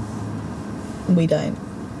 We don't.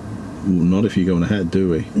 Well, not if you're going ahead, do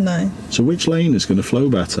we? No. So which lane is going to flow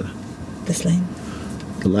better? This lane.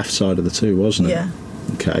 The left side of the two, wasn't it? Yeah.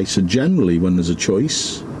 Okay, so generally when there's a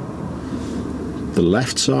choice, the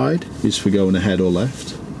left side is for going ahead or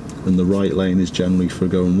left, and the right lane is generally for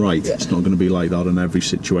going right. Yeah. It's not going to be like that in every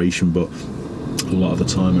situation, but a lot of the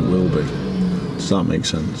time it will be. Does that make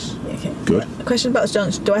sense? Okay. Good. A question about this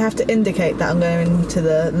junction. Do I have to indicate that I'm going to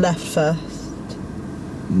the left first?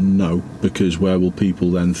 No, because where will people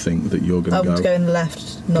then think that you're going to go? I'm going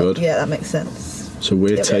left. Not, Good. Yeah, that makes sense. So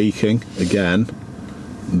we're Yep. taking, again,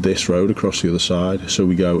 this road across the other side. So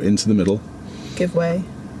we go into the middle, Give way.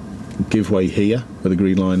 give way here, where the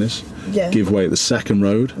green line is, Yeah. give way at the second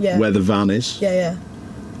road, Yeah. where the van is, Yeah.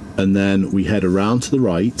 and then we head around to the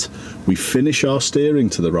right, we finish our steering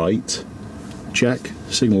to the right, check,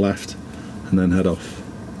 signal left, and then head off.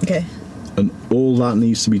 Okay. And all that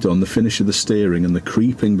needs to be done, the finish of the steering and the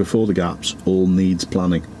creeping before the gaps, all needs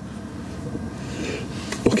planning.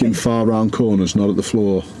 Looking far round corners, not at the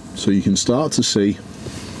floor. So you can start to see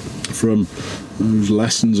from those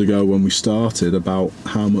lessons ago when we started about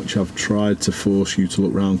how much I've tried to force you to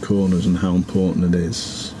look round corners and how important it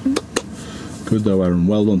is. Good though, Erin.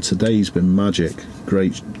 Well done. Today's been magic.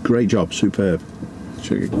 Great job. Superb.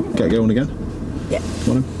 Should we get going again? Yeah.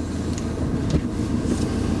 Come on in.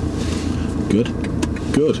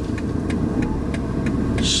 Good.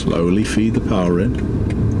 Slowly feed the power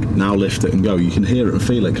in. Now lift it and go. You can hear it and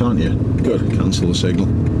feel it, can't you? Good. Cancel the signal.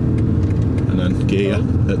 And then gear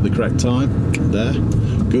at the correct time. There.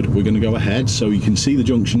 Good. We're going to go ahead so you can see the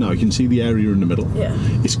junction now. You can see the area in the middle. Yeah.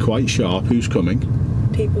 It's quite sharp. Who's coming?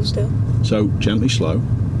 People still. So gently slow.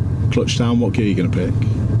 Clutch down. What gear are you going to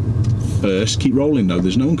pick? First. Keep rolling though.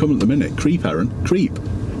 There's no one coming at the minute. Creep, Erin. Creep.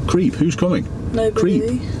 Who's coming?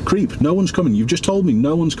 Nobody. Creep. No one's coming. You've just told me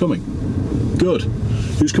no one's coming. Good.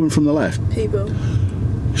 Who's coming from the left? People.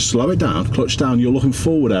 Slow it down. Clutch down. You're looking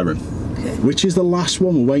forward, Erin. Okay. Which is the last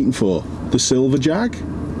one we're waiting for? The silver Jag?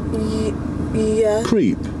 Yeah.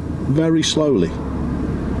 Creep. Very slowly.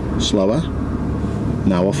 Slower.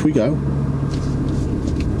 Now off we go.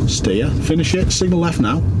 Steer. Finish it. Signal left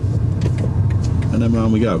now. And then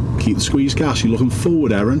round we go. Keep the squeeze gas. You're looking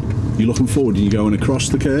forward, Erin. You're looking forward and you're going across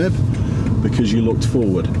the curb because you looked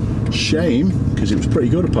forward. Shame, because it was pretty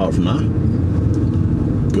good apart from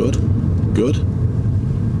that. Good.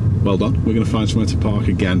 Well done. We're going to find somewhere to park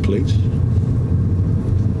again, please.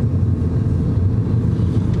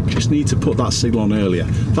 Just need to put that signal on earlier.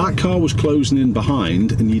 That car was closing in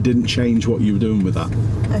behind and you didn't change what you were doing with that.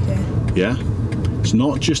 Okay. Yeah? It's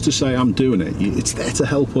not just to say I'm doing it. It's there to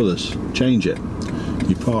help others. Change it.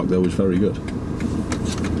 Your park there was very good.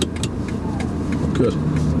 Good.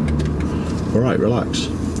 Alright, relax.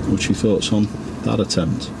 What's your thoughts on that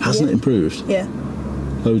attempt? Hasn't it improved? Yeah.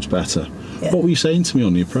 Loads better. Yeah. What were you saying to me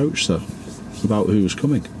on the approach though? About who was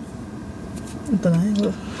coming? I don't know.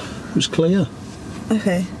 It was clear.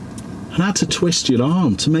 Okay. I had to twist your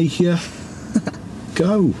arm to make you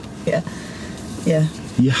go. Yeah. Yeah.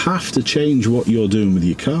 You have to change what you're doing with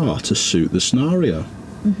your car to suit the scenario.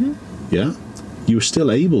 Mhm. Yeah? You were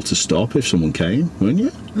still able to stop if someone came, weren't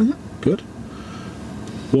you? Mhm. Good.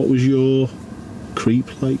 What was your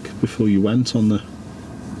creep like before you went on the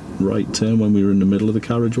right turn when we were in the middle of the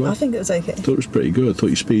carriageway? I think it was okay. I thought it was pretty good. I thought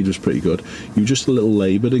your speed was pretty good. You were just a little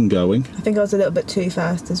laboured in going. I think I was a little bit too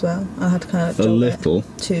fast as well. I had to kind of A jog little.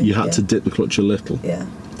 it. You had to dip the clutch a little. Yeah.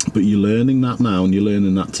 But you're learning that now and you're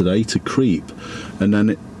learning that today to creep. And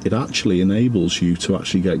then it actually enables you to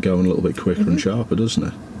actually get going a little bit quicker and sharper, doesn't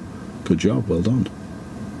it? Good job. Well done.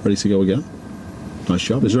 Ready to go again? Nice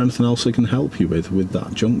job. Is there anything else I can help you with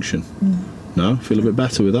that junction? No? Feel a bit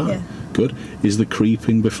better with that? Yeah. Good. Is the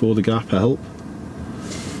creeping before the gap a help?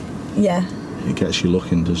 Yeah. It gets you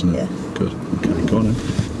looking, doesn't it? Yeah. Good. Okay, go on then.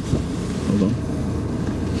 Hold on.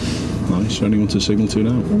 Nice. Is there anyone to signal to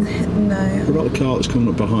now? No. What about the car that's coming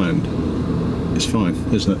up behind? It's fine,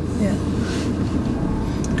 isn't it? Yeah.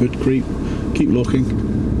 Good. Creep. Keep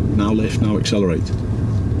looking. Now lift, now accelerate.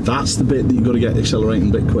 That's the bit that you've got to get accelerating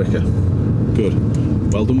a bit quicker. Good.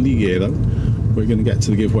 Well done with your gear though. We're going to get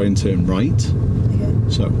to the giveaway and turn right. Okay.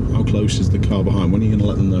 So, how close is the car behind? When are you going to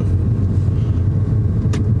let them know?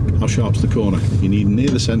 How sharp's the corner? You need near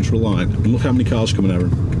the central line. And look how many cars coming,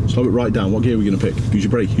 Erin. Slow it right down. What gear are we going to pick? Use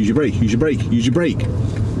your brake, use your brake, use your brake, use your brake.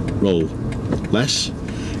 Roll. Less.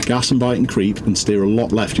 Gas and bite and creep and steer a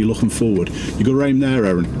lot left. You're looking forward. You got to aim there,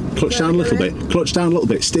 Erin. Clutch down a little bit. Clutch down a little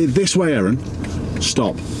bit. Steer this way, Erin.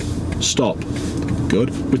 Stop. Stop. Good.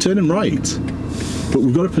 We're turning right. But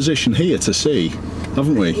we've got a position here to see,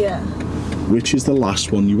 haven't we? Yeah. Which is the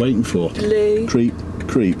last one you're waiting for? Blue. Creep,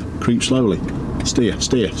 creep, creep slowly. Steer,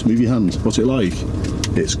 steer. Just move your hands. What's it like?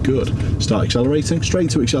 It's good. Start accelerating. Straight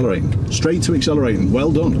to accelerating. Straight to accelerating.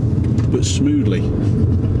 Well done. But smoothly.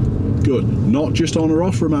 Good. Not just on or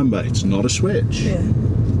off, remember. It's not a switch. Yeah.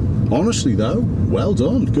 Honestly, though, well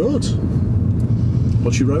done. Good.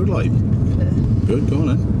 What's your road like? Clear. Good. Go on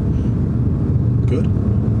then. Good.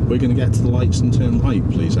 We're going to get to the lights and turn right,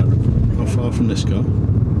 please, Erin. How far from this car?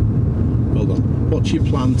 Well done. What's your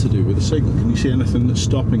plan to do with the signal? Can you see anything that's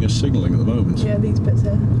stopping us signalling at the moment? Yeah, these bits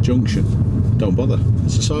here. Junction. Don't bother.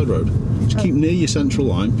 It's a side road. Just keep near your central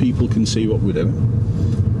line. People can see what we're doing.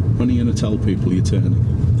 When are you going to tell people you're turning?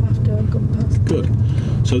 After I've got past. Good.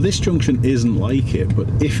 So this junction isn't like it, but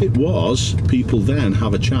if it was, people then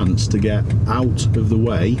have a chance to get out of the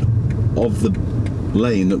way of the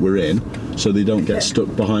lane that we're in, so they don't get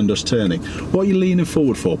stuck behind us turning. What are you leaning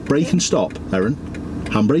forward for? Brake and stop, Erin.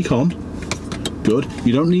 Handbrake on. Good.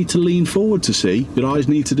 You don't need to lean forward to see. Your eyes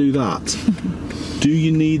need to do that. Do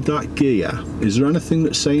you need that gear? Is there anything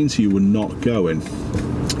that's saying to you we're not going?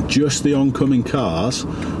 Just the oncoming cars,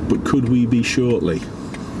 but could we be shortly?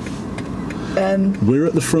 We're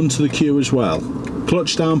at the front of the queue as well.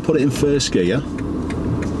 Clutch down, put it in first gear.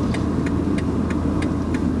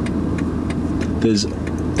 There's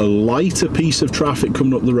a lighter piece of traffic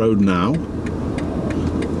coming up the road now.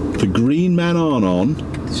 The green men aren't on.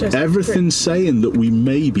 Everything's saying that we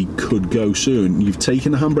maybe could go soon. You've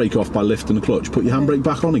taken the handbrake off by lifting the clutch. Put your handbrake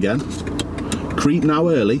back on again. Creep now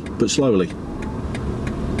early, but slowly.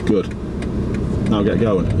 Good. Now get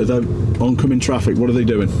going. Are they oncoming traffic? What are they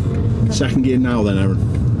doing? Second gear now then,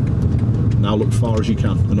 Erin. Now look far as you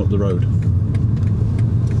can and up the road.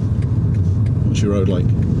 What's your road like?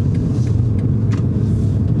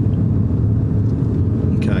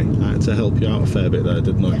 Okay, I had to help you out a fair bit there,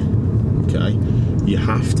 didn't I? Okay. You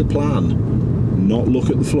have to plan, not look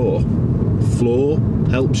at the floor. Floor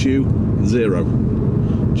helps you zero.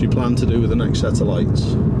 What do you plan to do with the next set of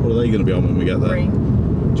lights? What are they going to be on when we get there? Green.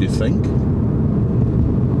 Do you think?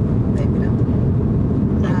 Maybe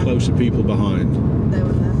not. How close are people behind? No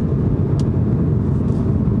one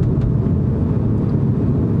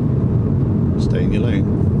there. Stay in your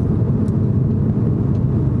lane.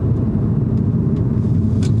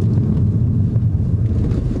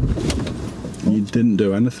 You didn't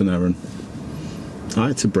do anything, Erin. I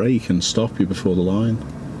had to brake and stop you before the line.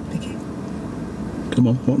 Okay. Come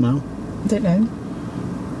on, what now? I don't know.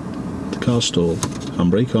 The car's stalled.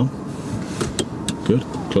 Handbrake on. Good.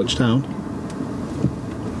 Clutch down.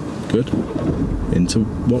 Good. Into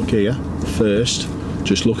what gear? First,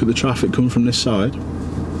 just look at the traffic coming from this side.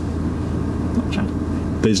 What traffic?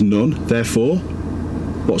 There's none. Therefore,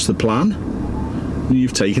 what's the plan?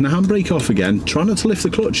 You've taken the handbrake off again. Try not to lift the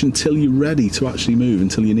clutch until you're ready to actually move,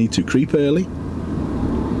 until you need to. Creep early.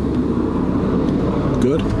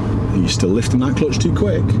 Good. Are you still lifting that clutch too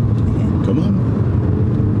quick? Yeah. Come on.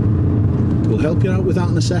 We'll help you out with that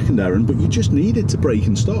in a second, Erin, but you just needed to brake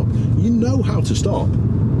and stop. You know how to stop,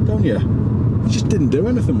 don't you? You just didn't do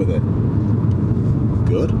anything with it.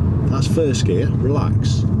 Good. That's first gear.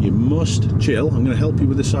 Relax. You must chill. I'm going to help you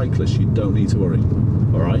with the cyclist. You don't need to worry.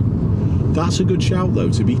 All right? That's a good shout, though,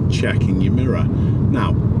 to be checking your mirror.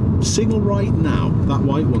 Now, signal right now. That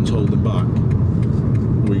white one's holding back.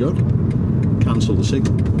 Are we good? Cancel the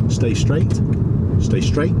signal. Stay straight. Stay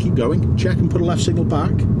straight. Keep going. Check and put a left signal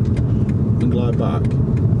back. And glide back.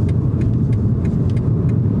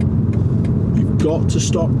 You've got to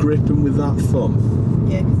stop gripping with that thumb.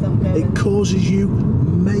 Yeah, because I'm going. It causes you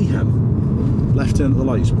mayhem. Left turn at the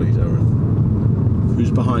lights, please, Erin.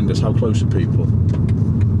 Who's behind us? How close are people?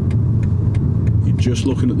 You're just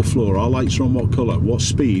looking at the floor. Our lights are on what colour? What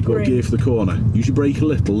speed? What gear for the corner? Use your brake a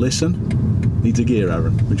little. Listen. Needs a gear,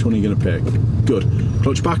 Erin. Which one are you going to pick? Good.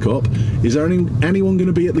 Clutch back up. Is there anyone going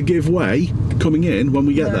to be at the give way coming in when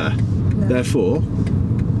we get there? No. Therefore,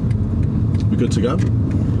 we're good to go?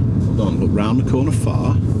 Hold on. Look round the corner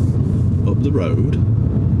far. Up the road.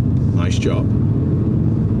 Nice job.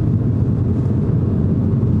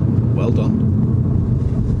 Well done.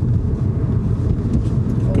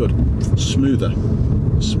 Good. Smoother.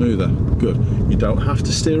 Smoother. Good. You don't have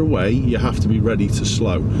to steer away, you have to be ready to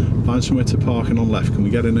slow. Find somewhere to park and on left. Can we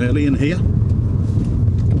get in early in here?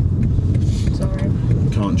 Sorry.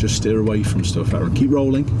 Can't just steer away from stuff, Erin. Keep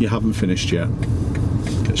rolling. You haven't finished yet.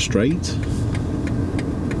 Get straight.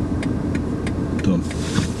 Done.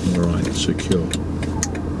 Alright, secure.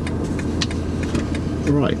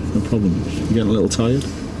 all right? No problems. You getting a little tired?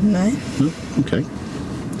 No. No? Okay.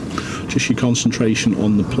 Just your concentration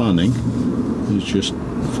on the planning has just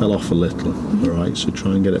fell off a little, all right? So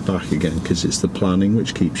try and get it back again, because it's the planning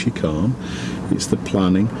which keeps you calm. It's the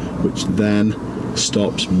planning which then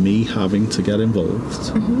stops me having to get involved,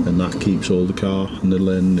 and that keeps all the car and the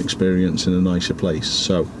learning experience in a nicer place.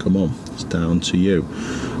 So come on, it's down to you.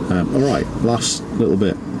 All right, last little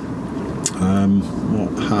bit.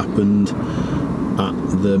 What happened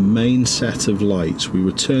at the main set of lights? We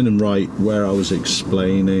were turning right where I was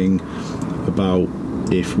explaining about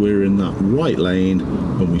if we're in that right lane,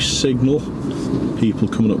 when we signal, people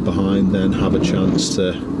coming up behind then have a chance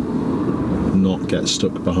to not get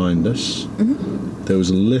stuck behind us. There was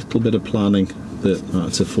a little bit of planning that I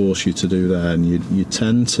had to force you to do there, and you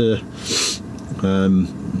tend to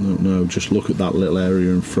just look at that little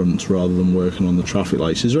area in front rather than working on the traffic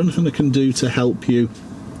lights. Is there anything I can do to help you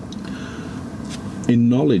in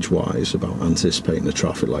knowledge-wise about anticipating the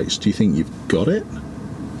traffic lights? Do you think you've got it,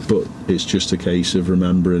 but it's just a case of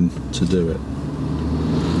remembering to do it?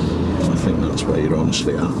 I think that's where you're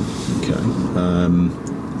honestly at. Okay.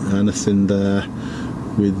 Anything there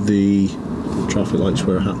with the traffic lights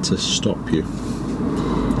where I had to stop you?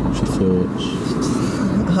 What's your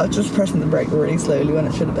thoughts? I was just pressing the brake really slowly when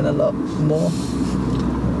it should have been a lot more.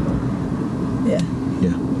 Yeah.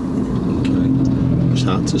 Yeah. Okay. Just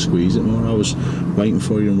had to squeeze it more. I was waiting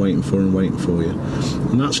for you and waiting for you and waiting for you.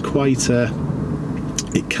 And that's quite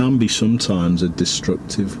it can be sometimes a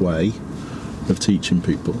destructive way of teaching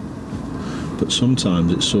people. But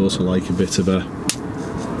sometimes it's sort of like a bit of a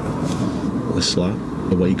slap,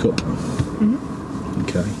 a wake up.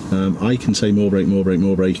 Okay. I can say more brake, more brake,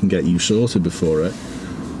 more brake and get you sorted before it.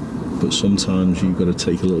 But sometimes you've got to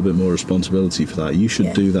take a little bit more responsibility for that. You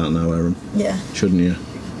should do that now, Erin. Yeah. Shouldn't you?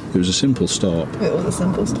 It was a simple stop. It was a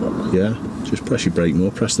simple stop. Yeah. Just press your brake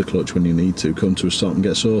more, press the clutch when you need to, come to a stop and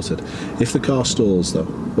get sorted. If the car stalls though,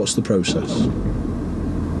 what's the process?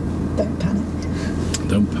 Don't panic.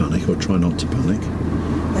 Don't panic, or try not to panic.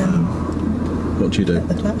 What do you do? Let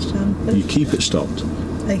the clutch down. You keep it stopped.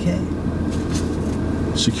 Okay.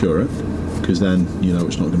 Secure it, because then you know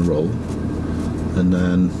it's not going to roll. And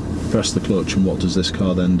then press the clutch, and what does this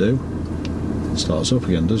car then do? It starts up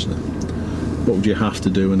again, doesn't it? What would you have to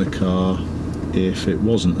do in a car if it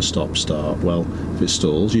wasn't a stop-start? Well, if it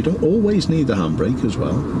stalls, you don't always need the handbrake as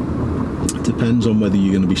well. It depends on whether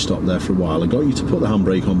you're going to be stopped there for a while. I got you to put the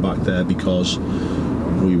handbrake on back there because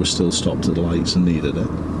we were still stopped at the lights and needed it.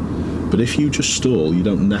 But if you just stall, you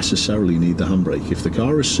don't necessarily need the handbrake. If the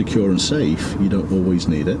car is secure and safe, you don't always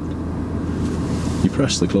need it. You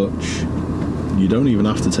press the clutch. You don't even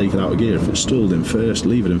have to take it out of gear. If it's stalled in first,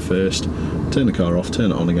 leave it in first, turn the car off,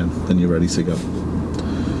 turn it on again, then you're ready to go.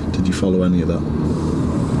 Did you follow any of that?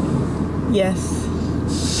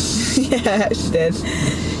 Yes. Yeah, I actually did.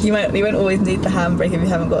 You won't always need the handbrake if you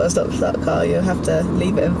haven't got a stop-start car. You'll have to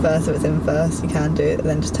leave it in first. If it's in first, you can do it, and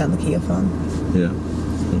then just turn the key off on. Yeah.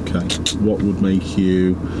 Okay. What would make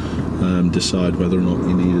you decide whether or not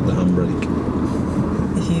you needed the handbrake?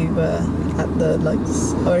 If you were at the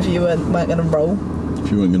lights, or if you weren't going to roll. If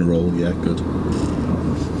you weren't going to roll, yeah, good.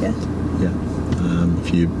 Yeah. Yeah.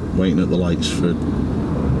 If you're waiting at the lights for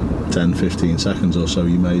 10-15 seconds or so,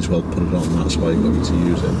 you may as well put it on. That's why you've got you to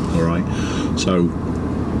use it. All right. So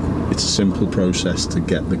it's a simple process to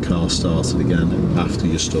get the car started again after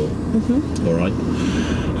you stall. All right.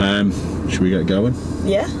 Should we get going?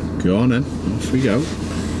 Yeah. Go on then. Off we go.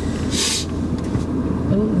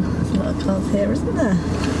 Ooh, there's a lot of cars here, isn't there?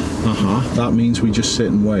 That means we just sit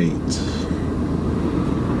and wait.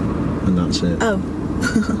 And that's it. Oh.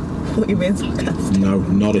 What, you being sarcastic? No,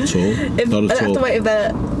 not at all. Not at all. I have to wait if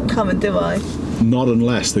they're coming, do I? Not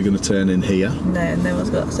unless they're going to turn in here. No one's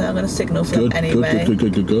got. So I'm going to signal for them anyway.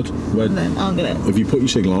 Good. Where, then I'm going to. have you put your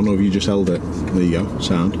signal on, or have you just held it? There you go.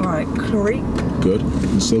 Sound. All right, creep. Good.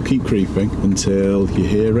 And still keep creeping until you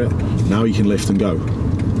hear it. Now you can lift and go.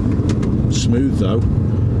 Smooth though,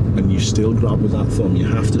 and you still grab with that thumb. You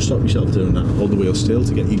have to stop yourself doing that. Hold the wheel still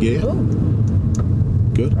to get your gear. Ooh.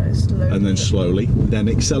 Good. Right, and then slowly, then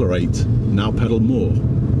accelerate. Now pedal more.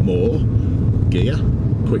 Gear.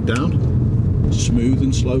 Quick down. Smooth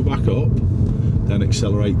and slow back up. Then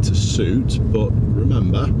accelerate to suit. But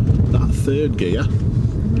remember, that third gear,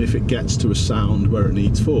 if it gets to a sound where it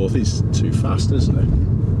needs fourth, is too fast, isn't it?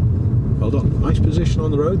 Well done. Nice position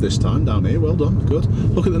on the road this time down here. Well done. Good.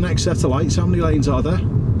 Look at the next set of lights. How many lanes are there?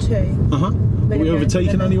 2. Are we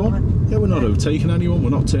overtaking anyone? Yeah, we're not overtaking anyone. We're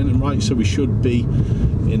not turning right, so we should be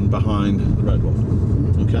in behind the red one.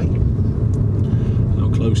 Okay. How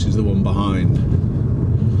close is the one behind?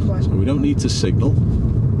 Quite. So we don't need to signal.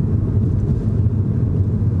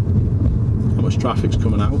 traffic's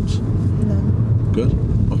coming out? No. Good.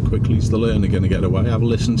 How quickly is the learner going to get away? Have a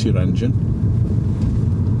listen to your engine.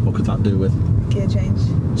 What could that do with? Gear change.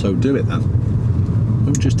 So do it then.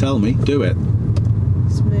 Don't just tell me, do it.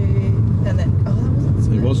 Smooth. And then, oh, that wasn't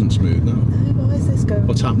smooth. It wasn't smooth, no. No, why is this going?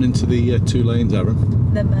 What's happening to the 2 lanes,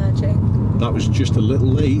 Erin? They're merging. That was just a little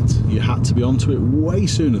late. You had to be onto it way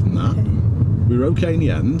sooner than that. Okay. We were okay in the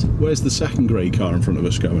end. Where's the second grey car in front of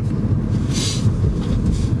us going?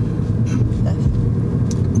 Left.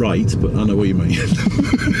 Right, but I know what you mean.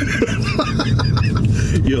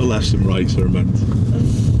 Your left and right are meant.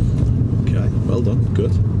 Okay, well done,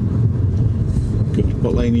 good. Good.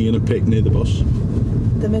 What lane are you going to pick near the bus?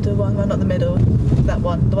 The middle one, well not the middle, that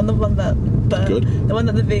one. The one that Good. The one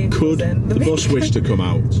that the vehicle's Could in. the bus wish to come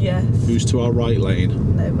out? Yes. Who's to our right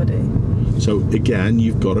lane? Nobody. So again,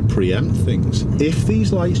 you've got to preempt things. If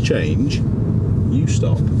these lights change, you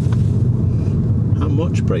stop. How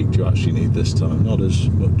much brake do you actually need this time? Not as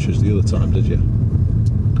much as the other time, did you?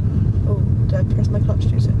 Oh, did I press my clutch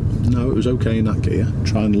too soon? No, it was okay in that gear.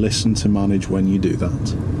 Try and listen to manage when you do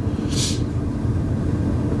that.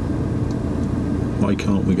 Why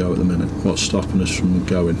can't we go at the minute? What's stopping us from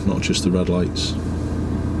going? Not just the red lights.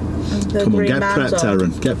 Come on, get prepped,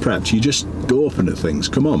 Erin. Get prepped. You just go up into things.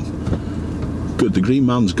 Come on. Good, the green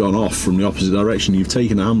man's gone off from the opposite direction. You've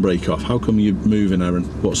taken the handbrake off. How come you're moving, Erin?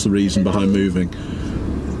 What's the reason behind moving?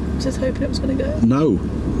 Just hoping it was going to go. No,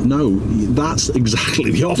 that's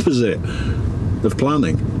exactly the opposite of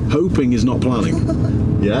planning. Hoping is not planning.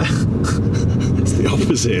 Yeah? It's the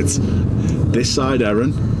opposite. This side,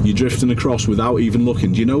 Erin, you're drifting across without even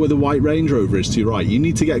looking. Do you know where the white Range Rover is to your right? You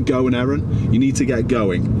need to get going, Erin. You need to get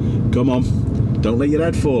going. Come on. Don't let your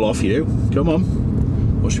head fall off you. Come on.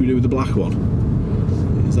 What should we do with the black one?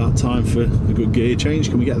 Is that time for a good gear change?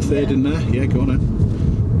 Can we get a third in there? Yeah, go on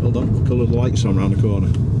then. Well done. What colour are the lights on around the corner?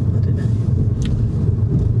 I don't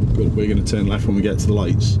know. Good. We're going to turn left when we get to the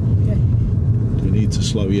lights. Okay. Do we need to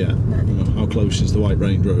slow yet? No. How close is the white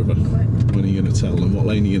Range Rover? Quite. When are you going to tell them? What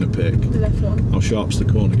lane are you going to pick? The left one. How sharp's the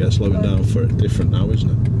corner? Get slowing down for it. Different now, isn't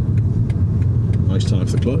it? Nice time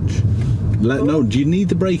for the clutch. No, do you need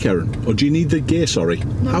the brake, Erin? Or do you need the gear, sorry?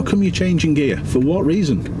 No. How come you're changing gear? For what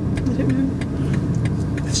reason? I don't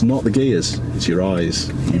know. It's not the gears, it's your eyes.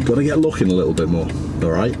 You've got to get looking a little bit more,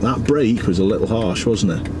 alright? That brake was a little harsh,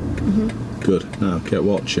 wasn't it? Mm-hmm. Good, now get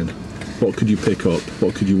watching. What could you pick up?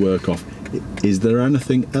 What could you work off? Is there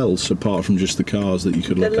anything else apart from just the cars that you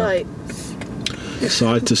could look The at? lights.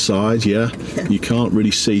 Side to side, yeah. You can't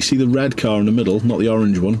really see. See the red car in the middle, not the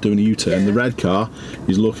orange one, doing a U-turn. Yeah. The red car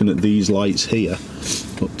is looking at these lights here,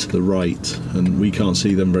 up to the right, and we can't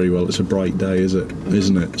see them very well. It's a bright day,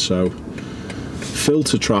 isn't it? So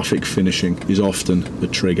filter traffic finishing is often the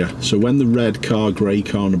trigger. So when the red car, grey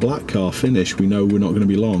car and the black car finish, we know we're not going to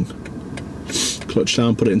be long. Clutch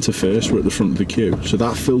down, put it into first, we're at the front of the queue. So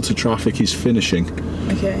that filter traffic is finishing.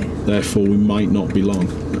 Okay. Therefore we might not be long.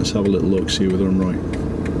 Let's have a little look, see whether I'm right.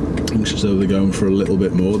 Looks as though they're going for a little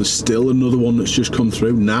bit more. There's still another one that's just come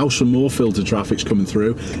through. Now some more filter traffic's coming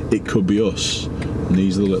through. It could be us. And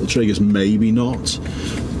these are the little triggers. Maybe not.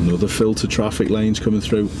 Another filter traffic lane's coming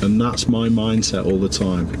through. And that's my mindset all the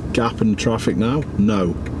time. Gap in the traffic now?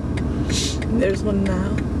 No. There's one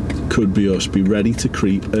now. Could be us. Be ready to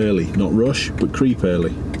creep early. Not rush, but creep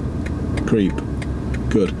early. Creep.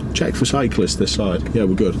 Good. Check for cyclists this side. Yeah,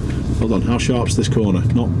 we're good. Hold on, how sharp's this corner?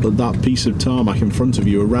 Not that piece of tarmac in front of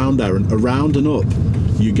you. Around, Erin. Around and up.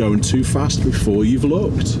 You're going too fast before you've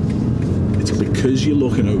looked. It's because you're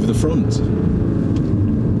looking over the front.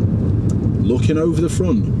 Looking over the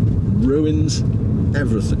front ruins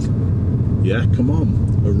everything. Yeah, come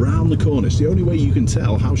on. Around the corner. It's the only way you can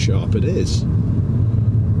tell how sharp it is.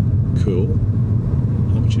 Cool.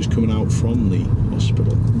 How much is coming out from the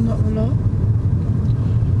hospital? Not a lot.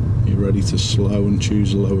 You ready to slow and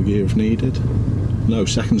choose a lower gear if needed? No,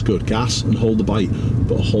 second's good. Gas and hold the bite,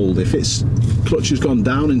 but hold. If its clutch has gone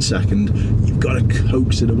down in second, you've got to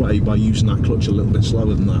coax it away by using that clutch a little bit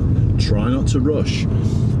slower than that. Try not to rush.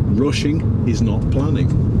 Rushing is not planning,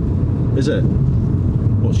 is it?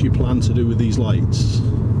 What's your plan to do with these lights?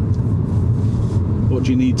 What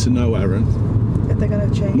do you need to know, Erin? If they're going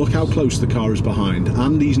to change. Look how close the car is behind.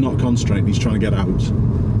 Andy's not concentrating, he's trying to get out.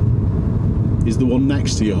 Is the one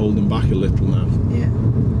next to you holding back a little now? Yeah.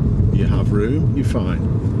 You have room, you're fine.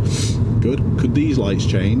 Good. Could these lights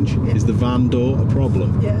change? Yeah. Is the van door a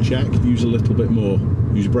problem? Yeah. Check, use a little bit more.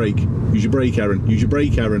 Use your brake. Use your brake, Erin. Use your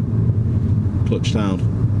brake, Erin. Clutch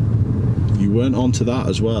down. You weren't onto that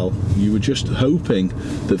as well. You were just hoping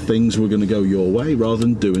that things were going to go your way rather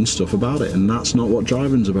than doing stuff about it, and that's not what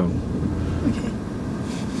driving's about. Okay.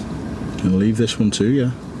 Gonna leave this one too,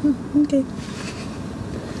 yeah? Okay.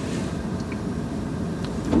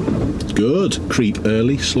 Good. Creep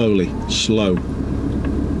early, slowly, slow.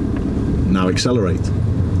 Now accelerate.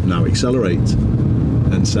 Now accelerate.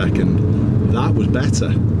 And second. That was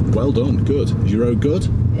better. Well done. Good. Is your road good?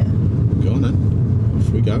 Yeah. Go on then. Off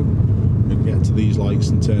we go. We can get to these lights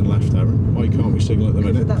and turn left, Erin. Why can't we signal at the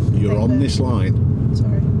minute? You're on this line.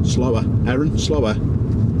 Sorry. Slower. Erin, slower.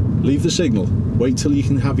 Leave the signal. Wait till you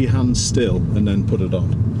can have your hands still and then put it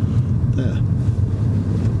on. There.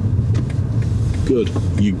 Good.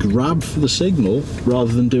 You grab for the signal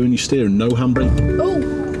rather than doing your steering. No handbrake. Oh!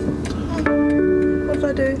 What did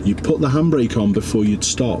I do? You put the handbrake on before you'd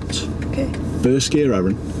stopped. Okay. First gear,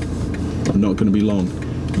 Erin. Not going to be long.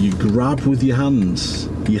 You grab with your hands.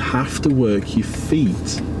 You have to work your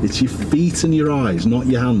feet. It's your feet and your eyes, not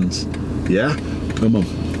your hands. Yeah? Come on.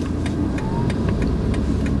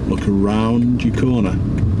 Look around your corner.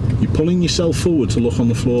 You're pulling yourself forward to look on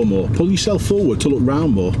the floor more. Pull yourself forward to look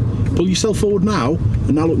round more. Pull yourself forward now,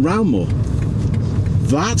 and now look round more.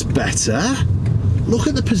 That's better. Look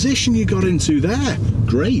at the position you got into there.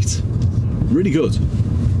 Great. Really good.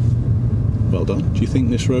 Well done. Do you think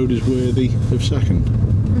this road is worthy of second?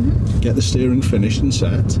 Mm-hmm. Get the steering finished and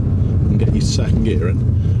set, and get your second gear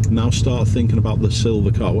in. Now start thinking about the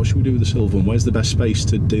silver car. What should we do with the silver one? Where's the best space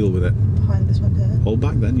to deal with it? Behind this one here. Hold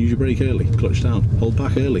back then. Use your brake early. Clutch down. Hold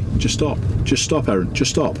back early. Just stop. Just stop, Erin.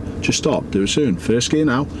 Just stop. Just stop. Do it soon. First gear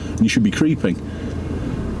now, and you should be creeping.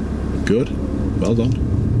 Good. Well done.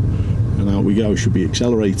 And out we go. Should be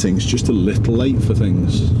accelerating. It's just a little late for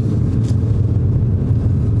things.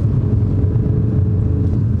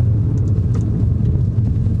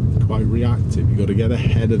 Quite reactive. You've got to get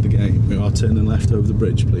ahead of the game. We are turning left over the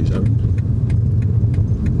bridge, please, Erin.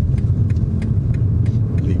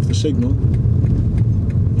 Leave the signal.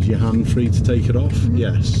 Is your hand free to take it off? Mm-hmm.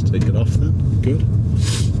 Yes. Take it off then. Good.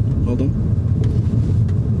 Well done.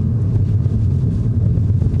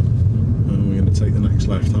 And we're going to take the next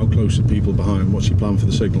left. How close are people behind? What's your plan for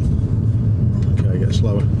the signal? Okay, get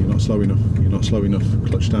slower. You're not slow enough. You're not slow enough.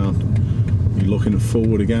 Clutch down. You're looking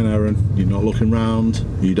forward again, Erin. You're not looking round.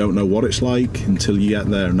 You don't know what it's like until you get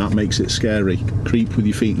there, and that makes it scary. Creep with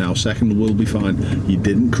your feet now. Second will be fine. You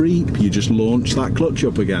didn't creep. You just launched that clutch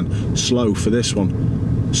up again. Slow for this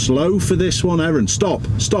one. Slow for this one, Erin. Stop.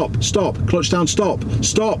 Stop. Stop. Clutch down. Stop.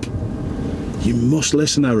 Stop. You must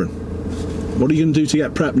listen, Erin. What are you going to do to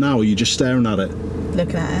get prepped now? Or are you just staring at it?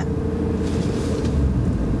 Looking at it.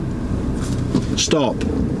 Stop.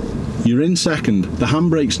 You're in second. The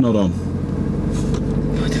handbrake's not on.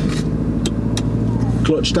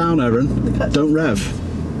 Clutch down, Erin. Don't rev.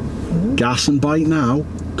 Gas and bite now.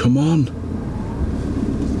 Come on.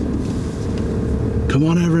 Come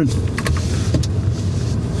on, Erin.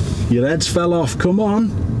 Your heads fell off. Come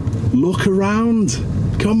on. Look around.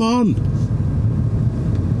 Come on.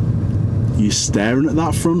 You're staring at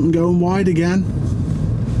that front and going wide again.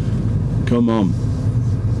 Come on.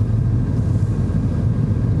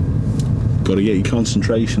 Got to get your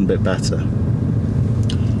concentration a bit better.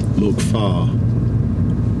 Look far.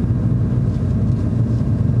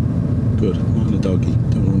 Good. Mind the doggy.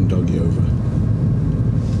 Don't run the doggy over.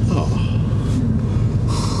 Oh.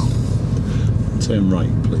 Turn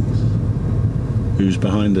right, please. Who's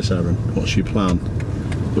behind us, Erin? What's your plan?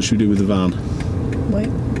 What should we do with the van? Wait.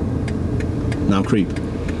 Now creep.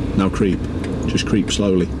 Now creep. Just creep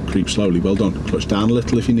slowly. Creep slowly. Well done. Clutch down a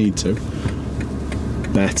little if you need to.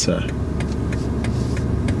 Better.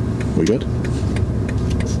 We good?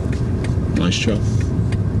 Nice job.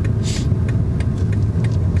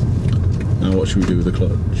 Now what should we do with the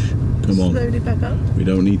clutch? Come on. Slowly back up. We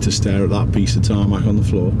don't need to stare at that piece of tarmac on the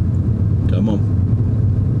floor. Come on.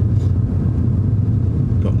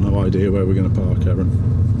 Got no idea where we're going to park, Erin.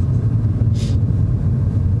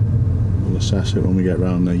 We'll assess it when we get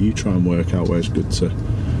round there. You try and work out where it's good to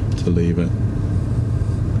leave it.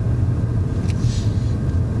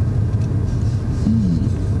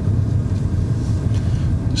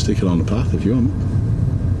 Stick it on the path if you want.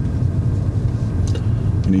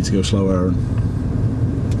 You need to go slower, Erin.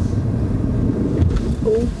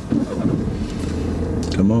 Oh.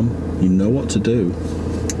 Come on, you know what to do.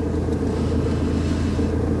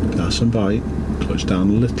 Gas and bite, clutch down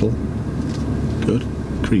a little. Good.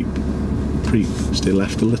 Creep. Creep. Stay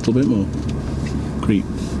left a little bit more. Creep.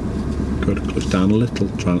 Good. Clutch down a little.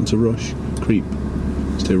 Try not to rush. Creep.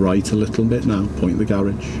 Stay right a little bit now. Point the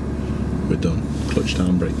garage. We're done. Clutch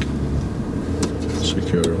down, brake.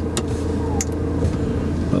 Secure it.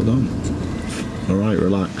 Well done. Alright,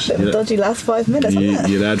 relax. Bit of a dodgy last 5 minutes, hasn't it?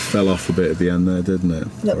 Your head fell off a bit at the end there, didn't it?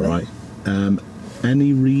 Alright.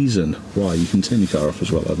 Any reason why, you can turn your car off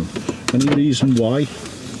as well, Adam. Any reason why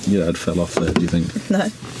your head fell off there, do you think? No.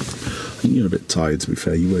 think you're a bit tired, to be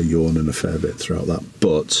fair. You were yawning a fair bit throughout that,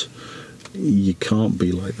 but you can't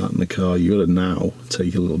be like that in the car. You've got to now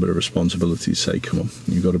take a little bit of responsibility to say, come on,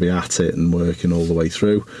 you've got to be at it and working all the way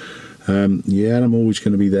through. Yeah, I'm always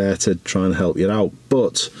going to be there to try and help you out,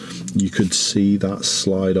 but you could see that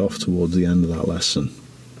slide off towards the end of that lesson.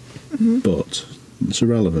 But it's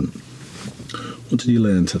irrelevant. What did you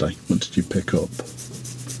learn today? What did you pick up?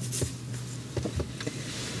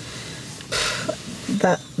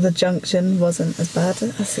 That the junction wasn't as bad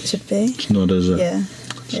as it should be. It's not, is it? Yeah.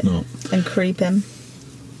 It's not. And creeping.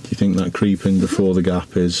 Do you think that creeping before the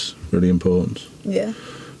gap is really important? Yeah.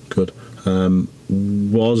 Good.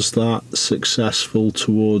 Was that successful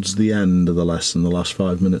towards the end of the lesson, the last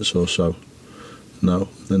 5 minutes or so? No.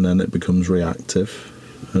 And then it becomes reactive,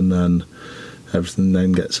 and then everything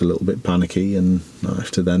then gets a little bit panicky, and I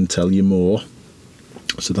have to then tell you more.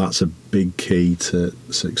 So that's a big key to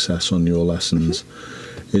success on your lessons.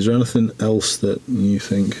 Is there anything else that you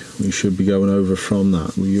think we should be going over from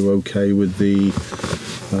that? Were you okay with the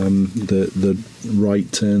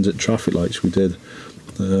right turns at traffic lights? We did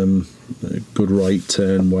a good right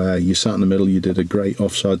turn where you sat in the middle, you did a great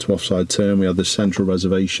offside to offside turn. We had the central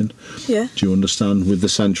reservation. Yeah. Do you understand, with the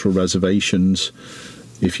central reservations,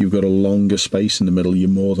 if you've got a longer space in the middle, you're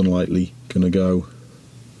more than likely going to go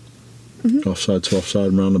offside to offside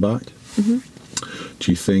and round the back?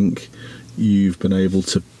 Do you think you've been able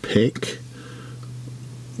to pick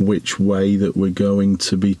which way that we're going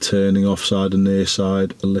to be turning offside and near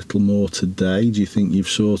side a little more today? Do you think you've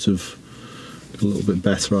sort of got a little bit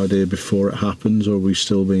better idea before it happens, or are we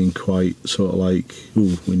still being quite sort of like,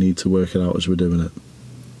 ooh, we need to work it out as we're doing it?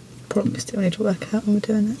 Probably still need to work out when we're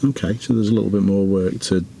doing it. Okay, so there's a little bit more work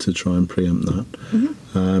to try and preempt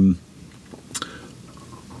that.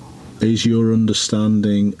 Is your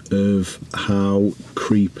understanding of how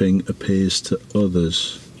creeping appears to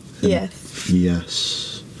others? Yes.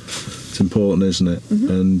 Yes. It's important, isn't it?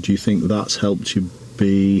 And do you think that's helped you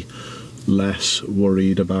be less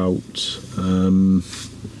worried about...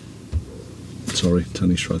 sorry,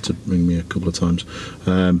 Tony's tried to ring me a couple of times.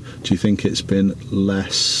 Do you think it's been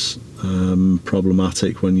less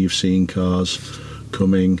problematic when you've seen cars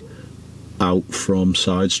coming out from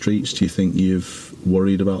side streets? Do you think you've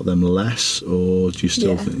worried about them less, or do you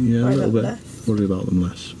still think, a little bit worried about them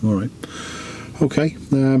less? All right. Okay,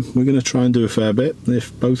 we're going to try and do a fair bit.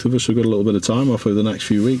 If both of us have got a little bit of time off over the next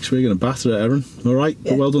few weeks, we're going to batter it, Erin. All right,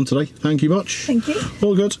 but well done today. Thank you much. Thank you.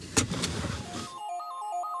 All good.